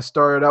 well, I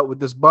started out with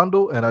this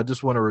bundle and I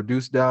just want to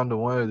reduce down to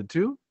one of the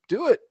two,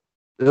 do it.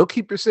 It'll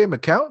keep your same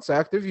accounts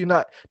active. You're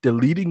not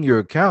deleting your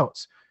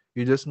accounts.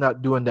 You're just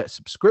not doing that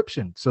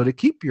subscription. So they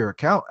keep your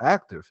account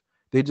active.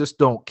 They just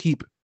don't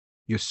keep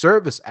your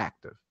service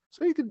active.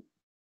 So you can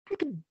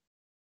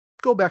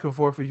go back and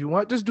forth if you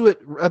want. Just do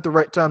it at the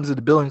right times of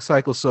the billing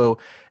cycle, so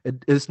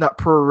it's not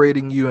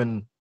prorating you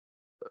in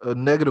a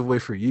negative way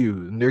for you,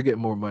 and they're getting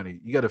more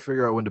money. You got to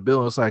figure out when the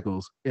billing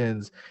cycles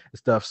ends and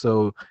stuff,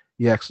 so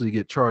you actually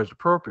get charged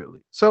appropriately.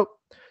 So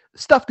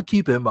stuff to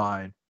keep in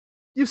mind.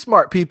 You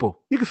smart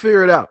people, you can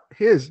figure it out.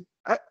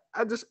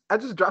 I just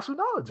dropped some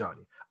knowledge on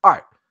you. All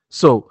right.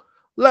 So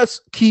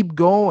let's keep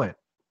going.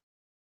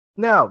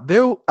 Now,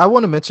 I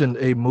want to mention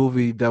a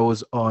movie that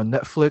was on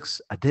Netflix.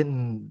 I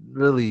didn't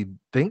really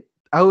think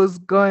I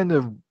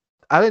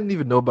didn't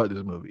even know about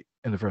this movie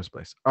in the first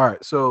place. All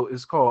right. So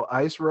it's called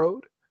Ice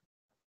Road.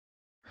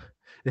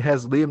 It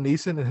has Liam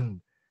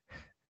Neeson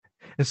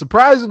and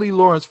surprisingly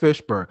Lawrence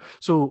Fishburne.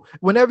 So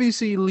whenever you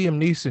see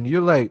Liam Neeson,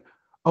 you're like,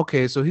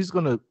 okay, so he's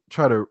going to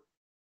try to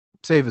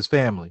save his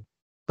family.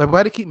 Like,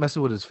 why do he keep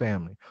messing with his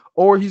family?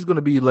 Or he's going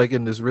to be like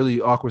in this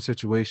really awkward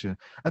situation.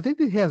 I think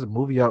that he has a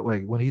movie out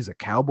like when he's a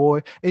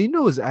cowboy, and you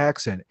know his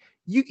accent.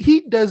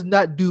 He does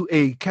not do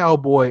a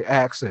cowboy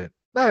accent.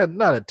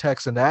 not a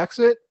Texan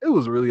accent. It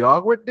was really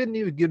awkward. Didn't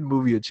even give the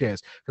movie a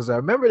chance because I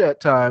remember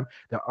that time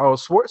that Arnold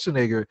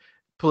Schwarzenegger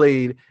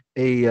played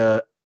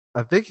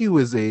I think he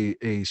was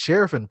a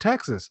sheriff in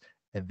Texas,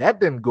 and that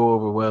didn't go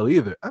over well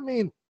either. I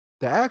mean,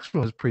 the action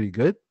was pretty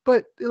good,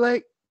 but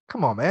like,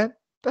 come on, man,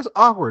 that's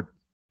awkward.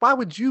 Why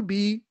would you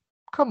be?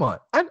 Come on,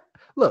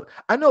 look.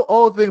 I know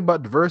all the thing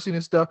about diversity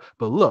and stuff,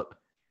 but look,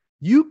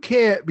 you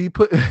can't be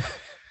putting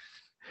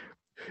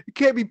you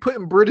can't be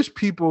putting British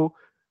people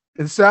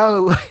and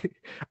sounding like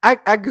I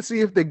can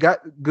see if they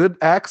got good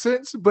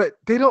accents, but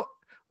they don't.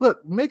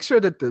 Look, make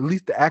sure that at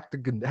least the actor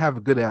can have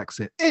a good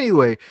accent.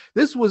 Anyway,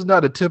 this was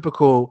not a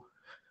typical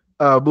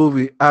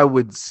movie I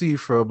would see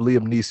from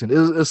Liam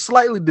Neeson. It's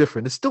slightly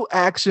different. It's still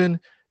action.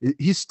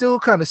 He still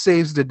kind of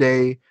saves the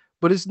day,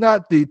 but it's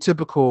not the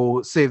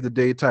typical save the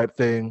day type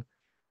thing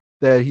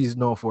that he's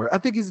known for. I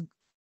think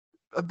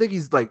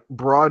he's like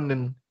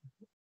broadening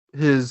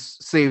his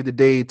save the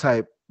day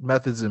type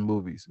methods in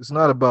movies. It's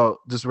not about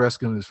just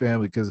rescuing his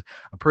family because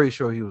I'm pretty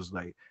sure he was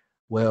like,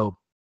 well,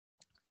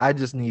 I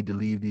just need to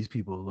leave these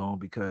people alone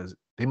because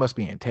they must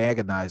be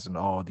antagonizing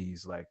all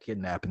these like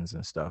kidnappings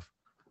and stuff.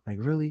 Like,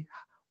 really?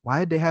 Why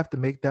did they have to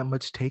make that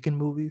much Taken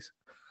movies?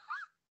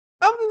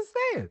 I'm just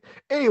saying.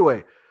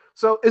 Anyway,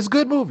 so it's a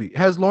good movie. It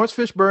has Lawrence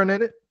Fishburne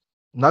in it.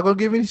 I'm not gonna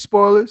give any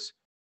spoilers.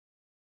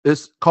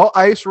 It's called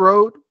Ice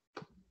Road.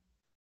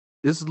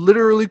 It's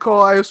literally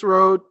called Ice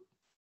Road.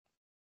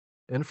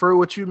 Infer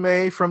what you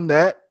may from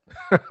that.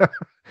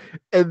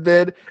 And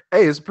then,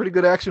 hey, it's a pretty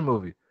good action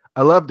movie.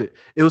 I loved it.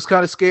 It was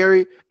kind of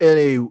scary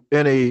in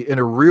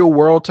a real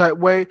world type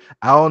way.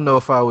 I don't know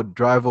if I would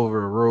drive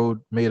over a road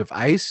made of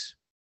ice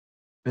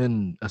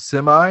in a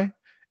semi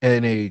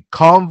and a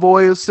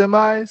convoy of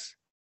semis.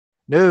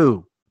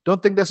 No,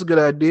 don't think that's a good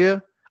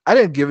idea. I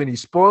didn't give any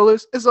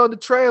spoilers. It's on the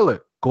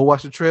trailer. Go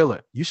watch the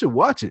trailer. You should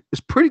watch it.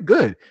 It's pretty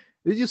good.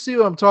 You see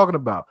what I'm talking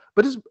about?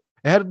 But it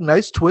had a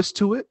nice twist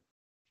to it.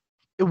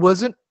 It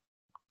wasn't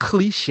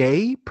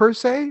cliche per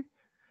se.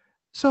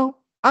 So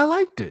I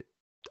liked it.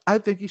 I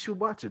think you should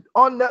watch it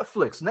on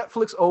Netflix.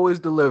 Netflix always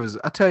delivers.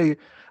 I tell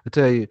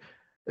you,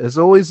 there's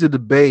always a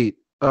debate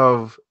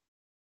of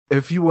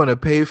if you want to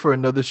pay for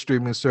another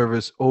streaming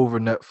service over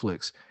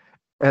Netflix.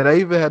 And I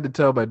even had to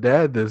tell my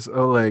dad this.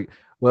 I'm like,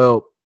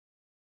 well,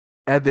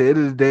 at the end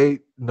of the day,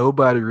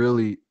 nobody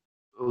really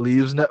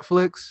leaves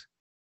Netflix.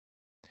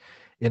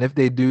 And if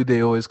they do,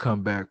 they always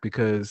come back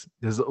because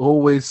there's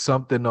always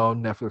something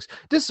on Netflix.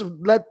 Just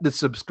let the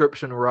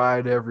subscription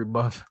ride every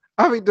month.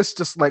 I mean, that's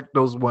just like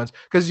those ones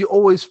because you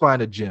always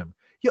find a gem.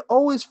 You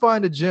always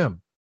find a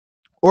gem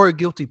or a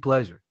guilty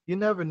pleasure. You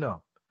never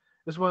know.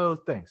 It's one of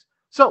those things.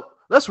 So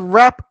let's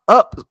wrap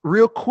up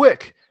real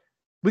quick.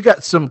 We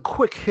got some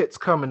quick hits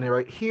coming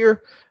right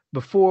here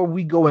before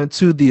we go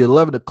into the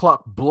 11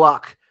 o'clock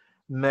block,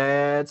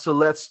 man. So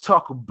let's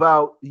talk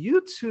about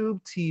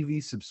YouTube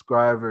TV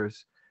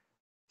subscribers.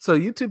 So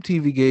YouTube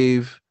TV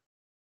gave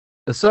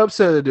a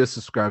subset of their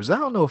subscribers. I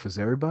don't know if it's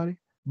everybody,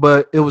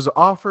 but it was an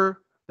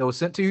offer that was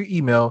sent to your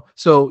email.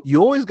 So you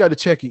always got to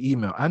check your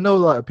email. I know a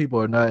lot of people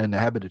are not in the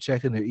habit of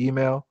checking their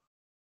email.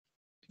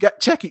 You got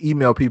to check your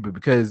email, people,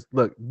 because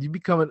look,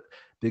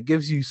 that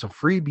gives you some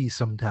freebies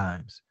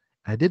sometimes.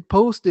 I did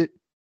post it.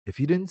 If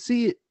you didn't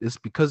see it, it's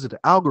because of the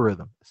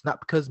algorithm. It's not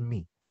because of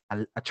me.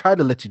 I try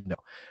to let you know.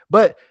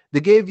 But they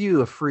gave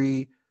you a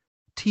free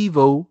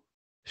TiVo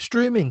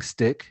streaming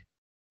stick.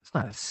 It's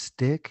not a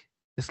stick.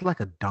 It's like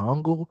a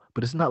dongle,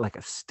 but it's not like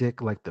a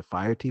stick like the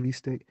Fire TV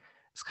stick.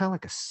 It's kind of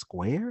like a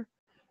square,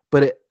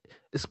 but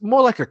it's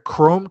more like a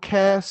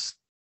Chromecast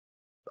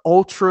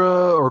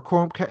Ultra or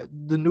Chromecast,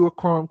 the newer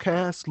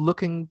Chromecast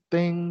looking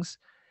things.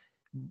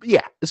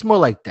 Yeah, it's more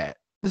like that.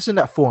 It's in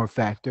that form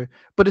factor,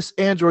 but it's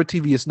Android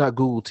TV. It's not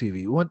Google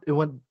TV.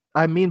 What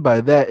I mean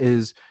by that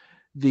is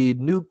the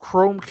new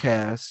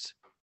Chromecast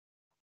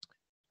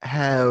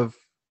have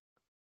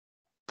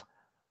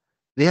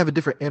a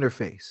different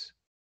interface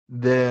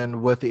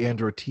than what the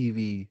Android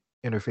TV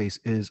interface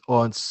is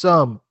on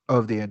some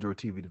of the Android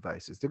TV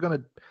devices. They're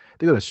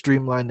gonna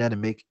streamline that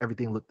and make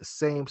everything look the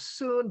same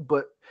soon,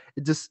 but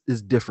it just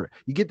is different.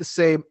 You get the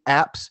same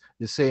apps,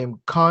 the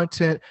same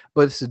content,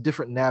 but it's a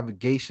different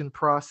navigation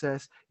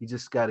process. You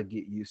just got to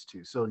get used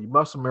to. So your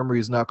muscle memory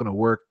is not going to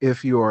work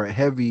if you are a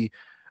heavy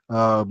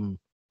Google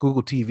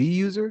TV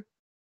user,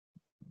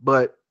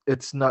 but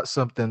it's not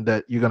something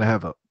that you're going to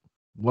have a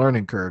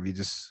learning curve. You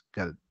just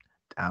got to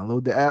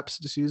download the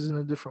apps, just use it in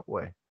a different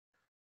way.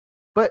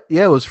 But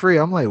yeah, it was free.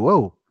 I'm like,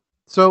 whoa.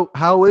 So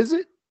how is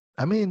it?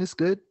 I mean, it's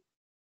good.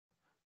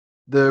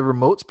 The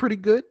remote's pretty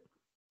good.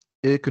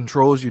 It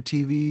controls your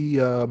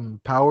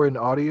TV power and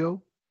audio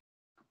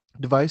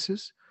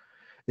devices.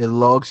 It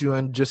logs you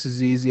in just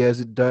as easy as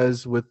it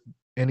does with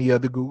any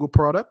other Google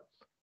product.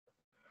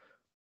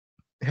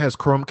 It has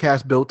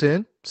Chromecast built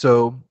in,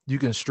 so you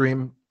can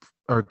stream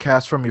or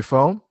cast from your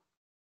phone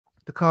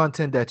the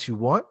content that you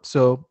want.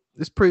 So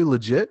it's pretty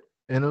legit,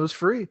 and it was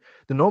free.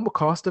 The normal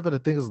cost of it, I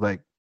think, is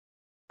like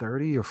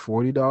 $30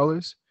 or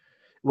 $40.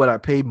 Would I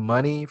pay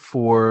money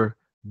for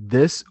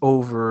this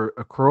over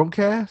a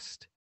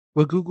Chromecast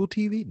with Google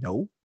TV?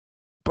 No.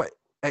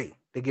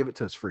 They give it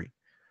to us free,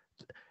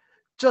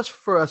 just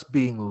for us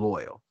being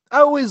loyal. I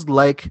always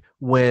like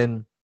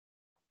when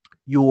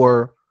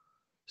your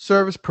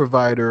service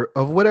provider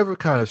of whatever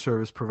kind of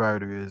service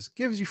provider is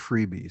gives you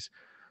freebies.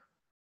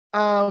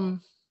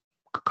 Um,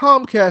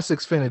 Comcast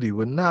Xfinity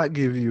would not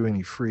give you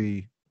any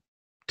free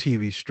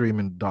TV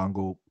streaming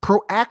dongle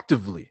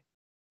proactively.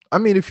 I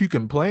mean, if you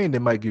complain, they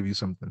might give you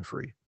something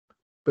free,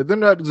 but they're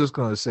not just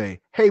going to say,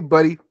 "Hey,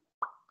 buddy,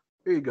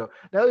 here you go."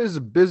 Now, there's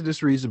a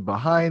business reason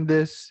behind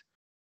this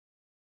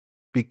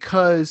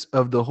because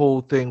of the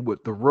whole thing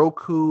with the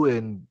Roku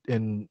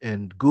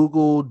and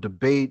Google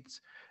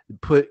debates,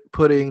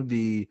 putting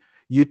the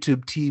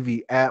YouTube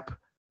TV app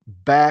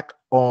back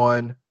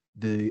on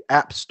the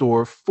App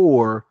Store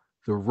for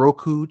the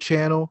Roku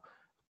channel.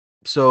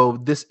 So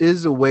this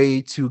is a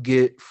way to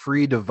get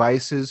free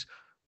devices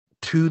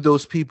to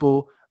those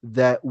people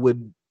that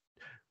would.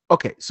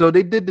 Okay, so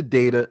they did the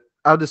data.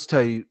 I'll just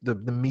tell you the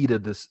meat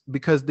of this,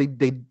 because they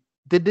did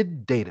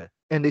data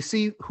and they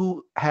see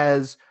who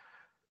has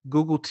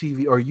Google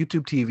TV or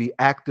YouTube TV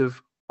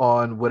active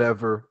on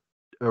whatever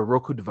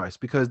Roku device,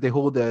 because they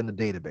hold that in the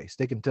database.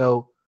 They can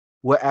tell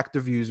what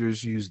active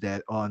users use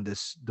that on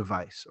this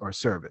device or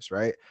service,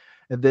 right?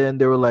 And then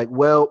they were like,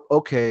 well,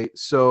 okay,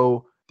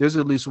 so there's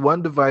at least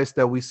one device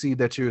that we see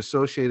that you're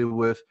associated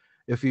with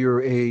if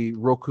you're a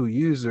Roku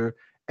user,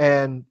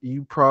 and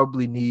you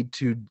probably need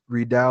to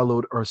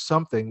re-download or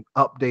something,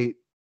 update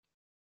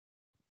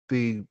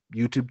the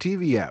YouTube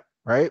TV app,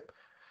 right?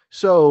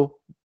 So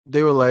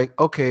they were like,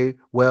 okay,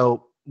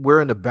 well,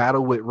 we're in a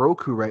battle with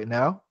Roku right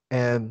now,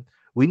 and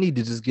we need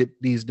to just get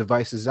these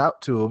devices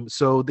out to them.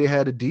 So they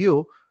had a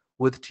deal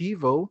with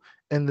TiVo,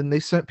 and then they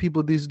sent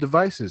people these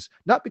devices.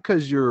 Not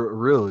because you're a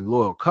really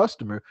loyal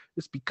customer,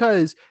 it's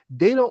because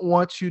they don't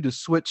want you to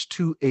switch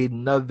to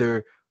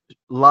another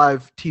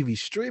live TV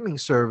streaming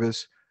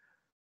service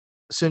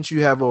since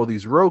you have all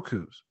these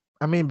Rokus.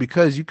 I mean,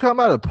 because you come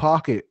out of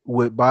pocket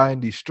with buying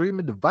these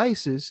streaming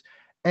devices,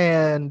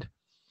 and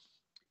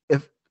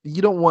if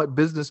you don't want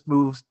business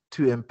moves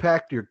to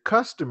impact your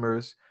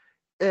customers,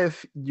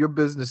 if your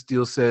business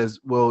deal says,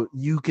 well,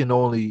 you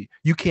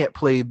can't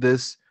play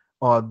this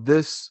on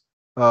this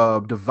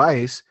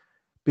device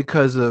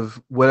because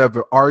of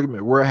whatever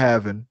argument we're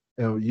having,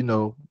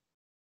 and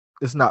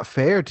it's not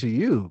fair to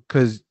you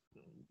because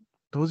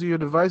those are your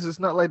devices. It's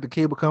not like the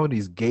cable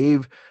companies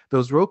gave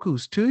those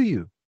Rokus to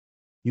you.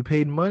 You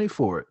paid money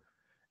for it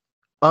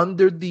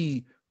under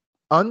the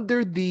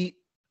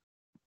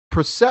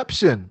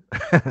perception,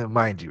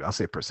 mind you, I'll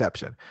say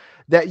perception,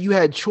 that you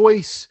had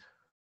choice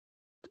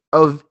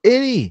of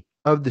any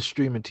of the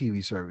streaming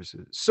TV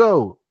services.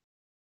 So,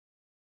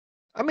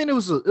 I mean, it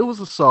was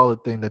a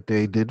solid thing that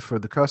they did for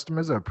the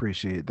customers. I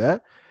appreciate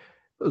that.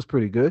 It was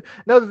pretty good.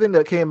 Another thing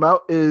that came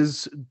out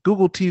is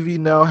Google TV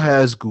now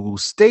has Google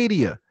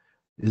Stadia.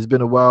 It's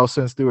been a while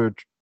since they were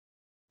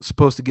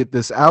supposed to get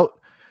this out.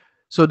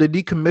 So they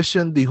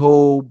decommissioned the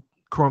whole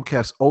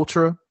Chromecast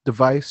Ultra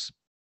device.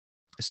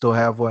 I still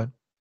have one.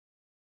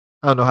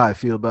 I don't know how I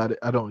feel about it.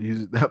 I don't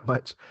use it that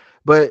much.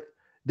 But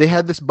they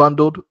had this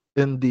bundled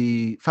in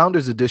the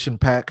Founders Edition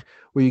pack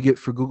where you get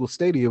for Google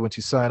Stadia once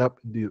you sign up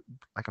and do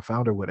like a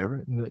founder,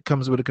 whatever. And it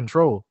comes with a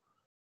control.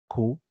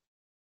 Cool.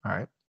 All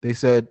right. They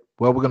said,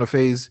 well, we're going to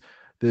phase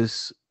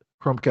this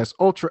Chromecast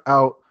Ultra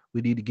out.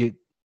 We need to get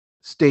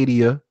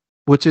Stadia,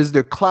 which is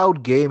their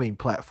cloud gaming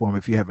platform.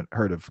 If you haven't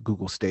heard of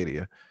Google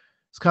Stadia,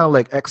 it's kind of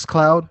like Xbox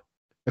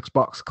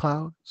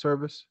Cloud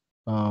service,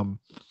 and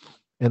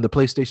the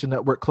PlayStation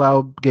Network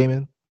cloud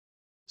gaming.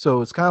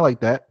 So it's kind of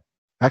like that.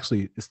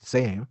 Actually, it's the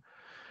same.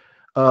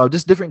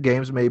 Just different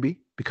games, maybe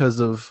because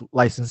of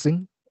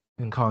licensing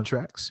and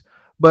contracts.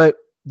 But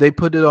they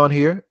put it on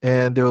here,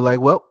 and they were like,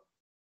 well,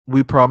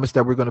 we promised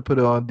that we're going to put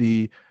it on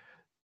the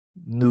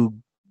new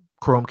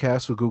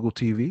Chromecast with Google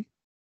TV.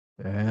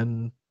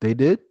 And they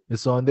did.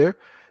 It's on there.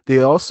 They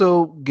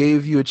also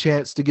gave you a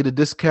chance to get a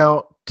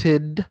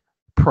discounted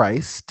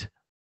priced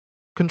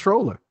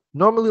controller.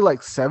 Normally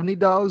like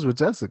 $70, which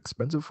that's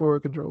expensive for a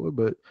controller,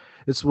 but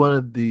it's one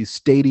of the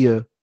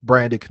Stadia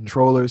branded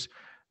controllers.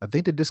 I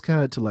think they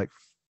discounted to like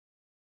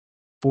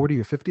 $40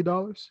 or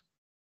 $50.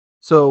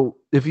 So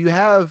if you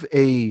have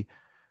a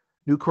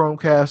new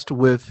Chromecast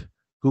with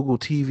Google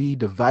TV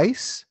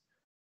device,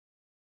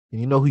 and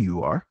you know who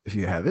you are if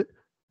you have it,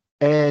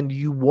 and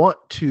you want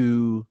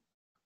to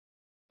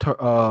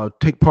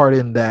take part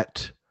in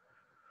that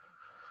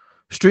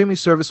streaming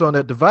service on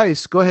that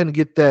device, go ahead and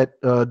get that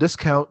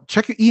discount.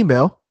 Check your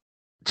email.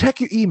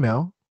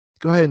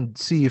 Go ahead and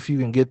see if you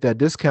can get that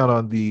discount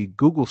on the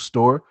Google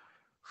store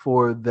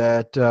for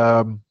that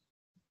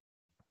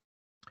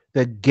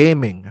that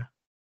gaming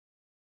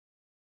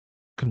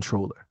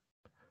controller.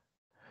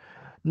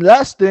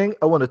 Last thing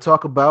I want to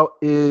talk about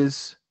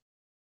is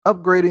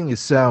upgrading your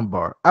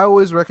soundbar. I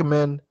always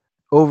recommend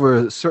over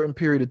a certain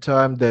period of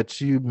time that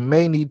you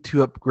may need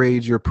to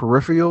upgrade your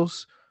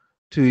peripherals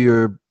to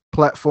your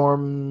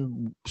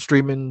platform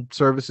streaming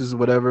services,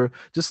 whatever.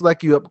 Just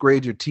like you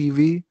upgrade your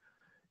TV,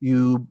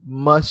 you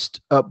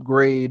must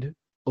upgrade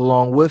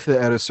along with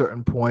it at a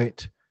certain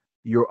point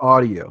your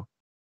audio.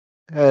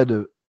 had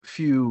a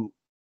few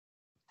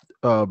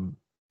um,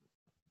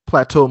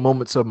 plateau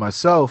moments of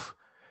myself,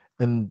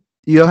 and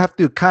you'll have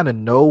to kind of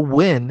know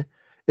when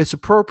it's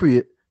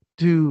appropriate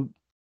to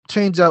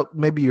change out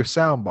maybe your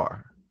sound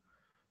bar.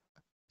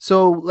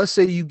 So let's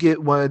say you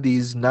get one of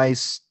these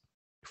nice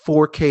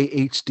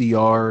 4K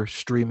HDR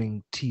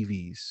streaming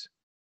TVs,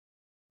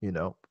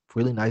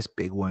 really nice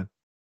big one.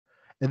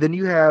 And then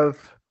you have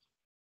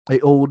a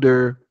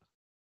older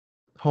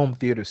home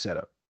theater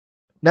setup.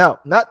 Now,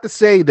 not to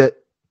say that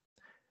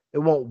it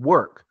won't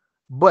work,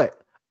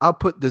 but I'll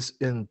put this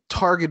in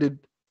targeted,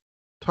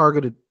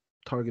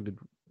 targeted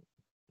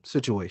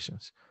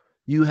situations.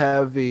 You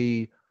have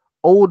a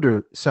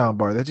older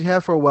soundbar that you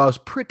have for a while. It's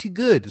pretty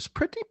good. It's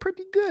pretty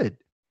good.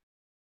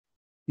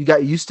 You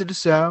got used to the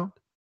sound,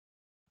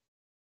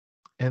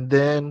 and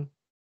then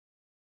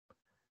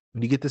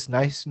when you get this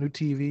nice new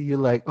TV, you're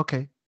like,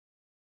 okay,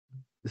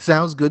 it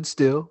sounds good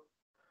still,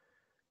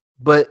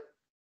 but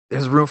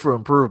there's room for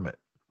improvement.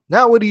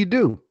 Now, what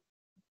do?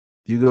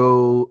 You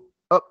go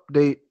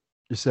update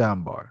your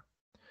soundbar.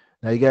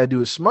 Now you gotta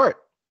do it smart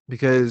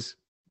because,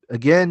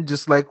 again,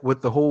 just like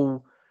with the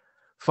whole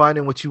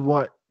finding what you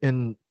want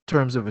in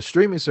terms of a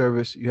streaming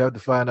service, you have to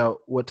find out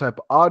what type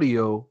of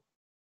audio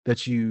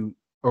that you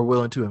are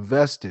willing to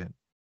invest in.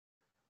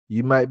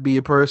 You might be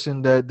a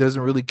person that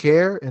doesn't really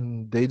care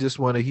and they just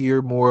want to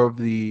hear more of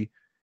the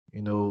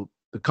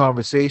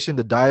conversation,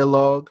 the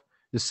dialogue,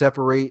 to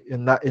separate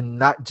and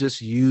not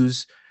just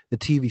use the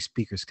TV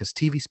speakers, because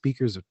TV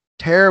speakers are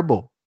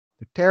terrible.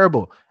 They're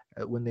terrible.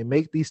 When they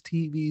make these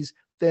TVs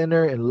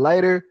thinner and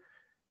lighter,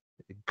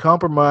 they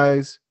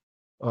compromise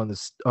on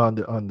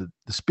the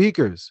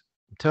speakers.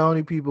 I'm telling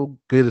you, people,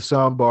 get a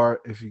sound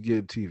bar if you get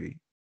a TV,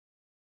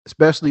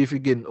 especially if you're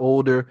getting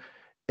older,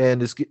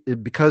 and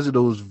because of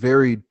those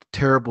very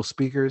terrible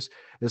speakers,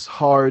 it's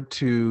hard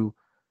to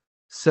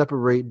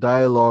separate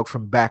dialogue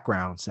from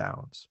background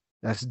sounds.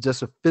 That's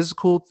just a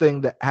physical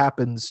thing that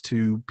happens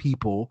to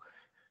people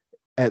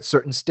at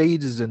certain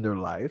stages in their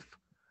life,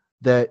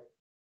 that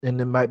and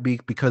it might be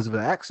because of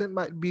an accent,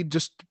 might be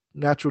just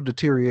natural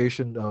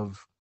deterioration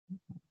of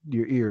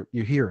your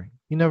hearing.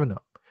 You never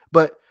know.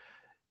 But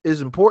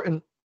it's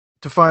important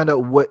to find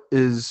out what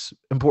is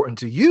important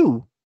to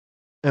you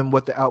and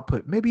what the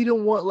output. Maybe you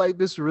don't want like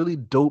this really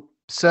dope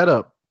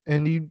setup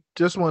and you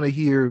just want to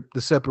hear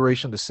the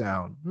separation of the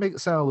sound, make it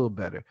sound a little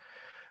better.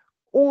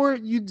 Or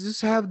you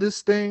just have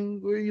this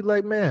thing where you're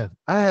like, man,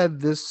 I had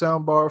this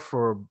sound bar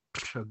for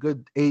a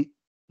good 8,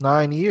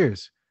 9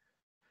 years.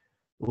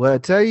 Well, I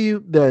tell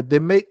you that they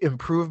make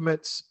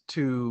improvements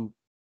to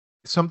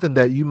something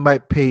that you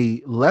might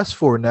pay less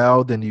for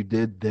now than you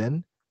did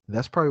then. And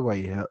that's probably why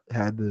you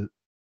had the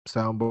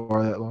sound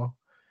bar that long.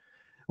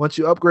 Once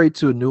you upgrade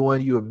to a new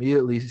one, you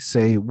immediately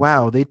say,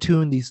 wow, they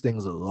tune these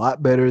things a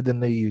lot better than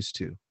they used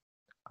to.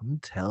 I'm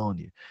telling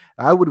you.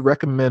 I would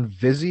recommend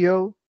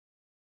Vizio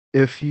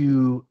if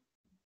you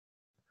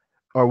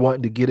are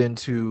wanting to get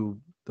into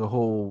the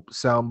whole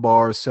sound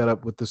bar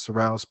setup with the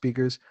surround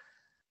speakers.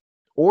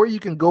 Or you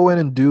can go in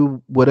and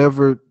do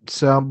whatever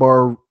sound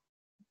bar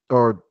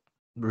or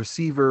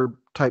receiver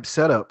type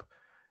setup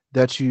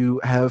that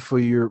you have for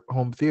your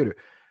home theater.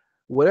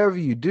 Whatever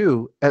you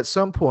do, at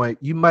some point,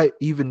 you might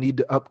even need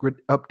to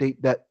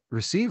update that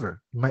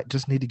receiver. You might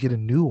just need to get a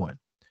new one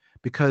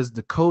because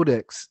the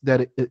codecs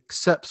that it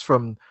accepts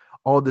from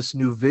all this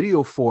new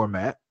video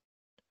format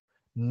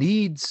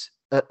needs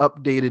an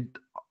updated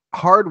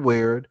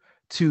hardware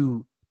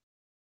to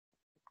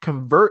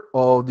convert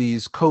all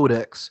these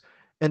codecs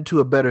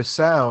into a better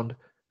sound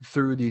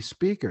through these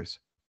speakers.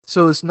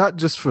 So it's not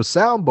just for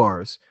sound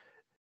bars.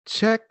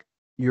 Check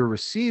your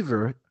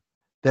receiver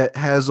that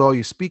has all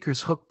your speakers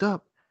hooked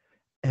up,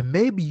 and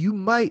maybe you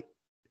might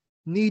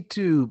need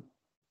to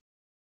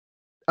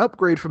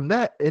upgrade from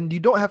that, and you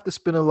don't have to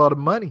spend a lot of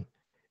money.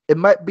 It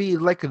might be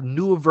like a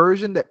newer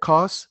version that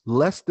costs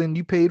less than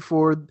you paid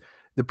for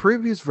the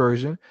previous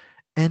version,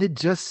 and it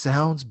just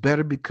sounds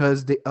better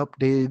because they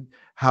updated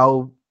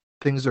how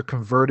things are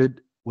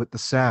converted with the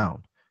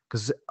sound.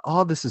 Because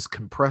all this is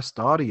compressed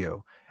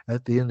audio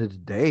at the end of the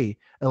day,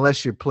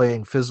 unless you're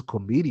playing physical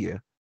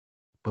media,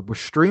 but we're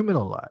streaming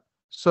a lot.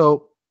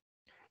 So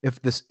if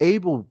this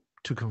able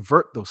to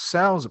convert those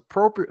sounds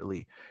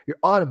appropriately, you're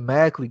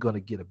automatically going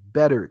to get a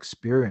better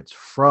experience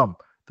from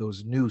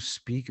those new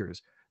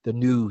speakers, the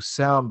new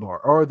soundbar,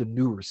 or the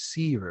new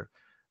receiver,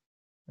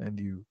 and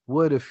you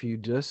would if you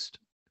just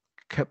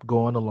kept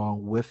going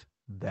along with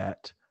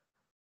that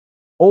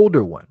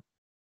older one.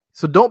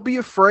 So don't be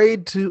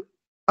afraid to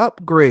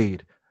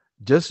upgrade.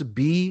 Just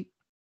be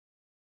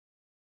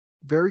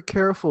very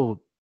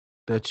careful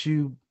that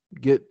you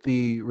get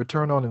the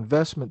return on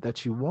investment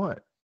that you want.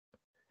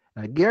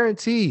 I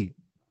guarantee,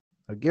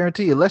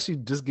 unless you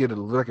just get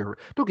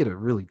don't get a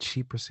really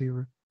cheap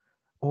receiver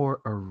or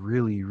a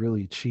really,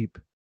 really cheap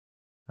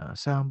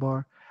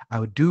soundbar. I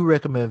would do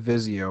recommend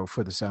Vizio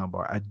for the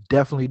soundbar. I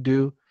definitely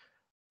do.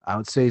 I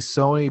would say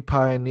Sony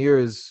Pioneer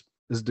is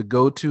the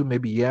go-to.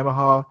 Maybe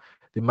Yamaha.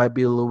 They might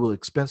be a little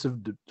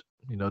expensive,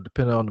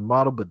 depending on the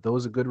model, but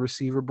those are good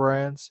receiver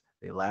brands.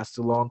 They last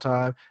a long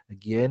time.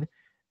 Again,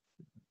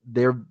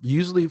 they're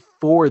usually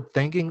forward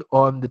thinking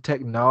on the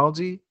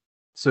technology,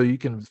 so you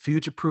can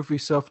future proof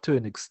yourself to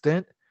an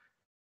extent.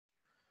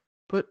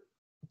 But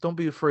don't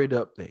be afraid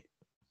to update.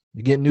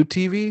 You get new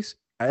TVs.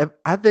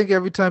 I think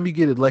every time you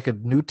get it, like a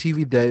new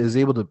TV that is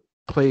able to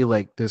play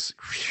like this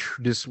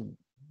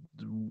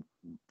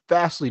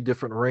vastly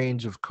different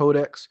range of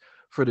codecs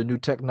for the new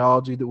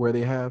technology that where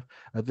they have,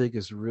 I think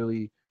it's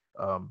really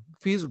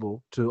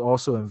feasible to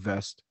also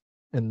invest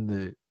in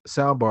the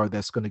soundbar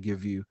that's going to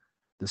give you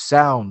the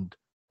sound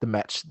to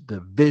match the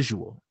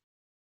visual.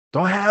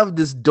 Don't have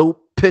this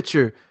dope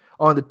picture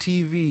on the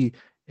TV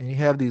and you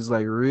have these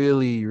like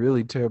really,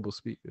 really terrible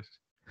speakers.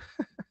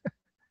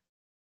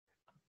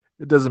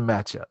 It doesn't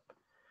match up.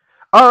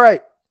 All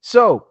right.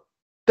 So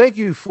thank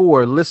you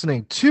for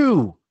listening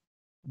to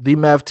the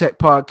MavTech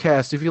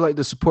podcast. If you'd like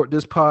to support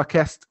this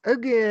podcast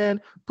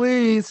again,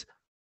 please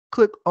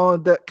click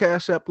on that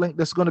Cash App link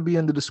that's going to be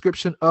in the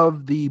description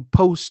of the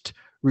post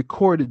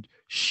recorded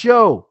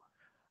show.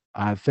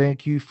 I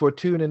thank you for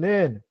tuning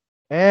in,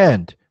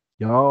 and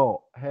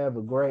y'all have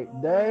a great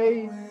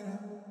day.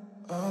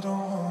 I don't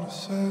wanna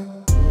say.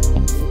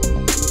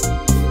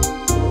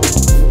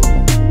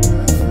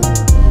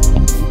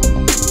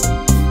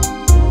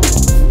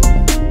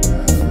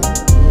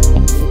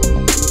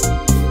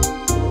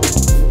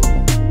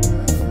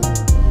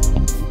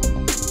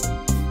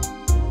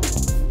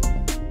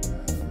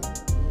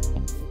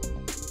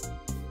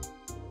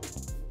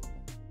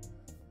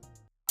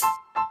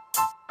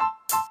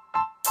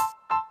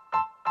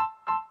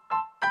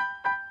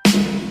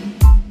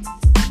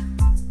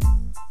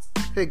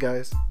 Hey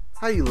guys,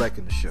 how you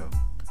liking the show?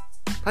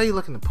 How you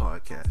liking the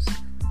podcast?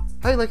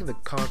 How you liking the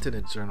content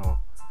in general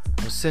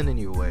I'm sending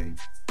you away?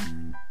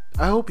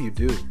 I hope you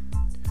do.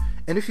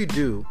 And if you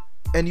do,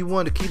 and you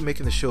want to keep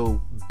making the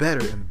show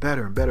better and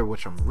better and better,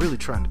 which I'm really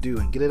trying to do,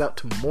 and get it out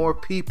to more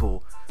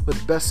people with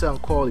the best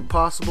sound quality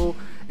possible,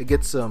 and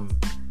get some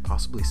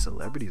possibly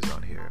celebrities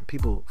on here and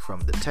people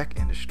from the tech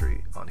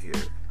industry on here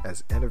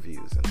as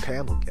interviews and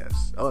panel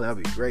guests. Oh,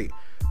 that'd be great.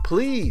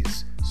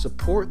 Please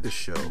support the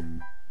show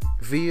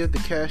via the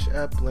Cash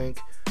App link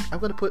I'm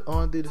going to put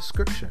on the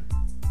description.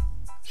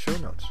 Show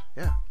notes,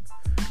 yeah.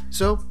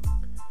 So,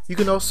 you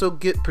can also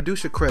get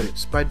producer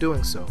credits by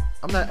doing so.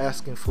 I'm not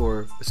asking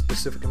for a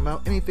specific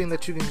amount, anything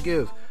that you can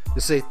give to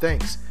say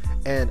thanks.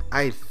 And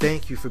I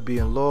thank you for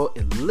being loyal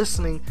and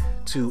listening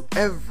to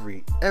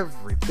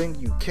everything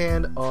you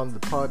can on the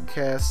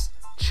podcast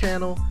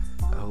channel.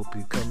 I hope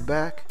you come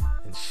back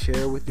and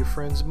share with your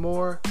friends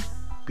more.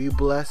 Be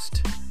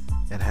blessed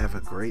and have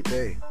a great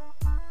day.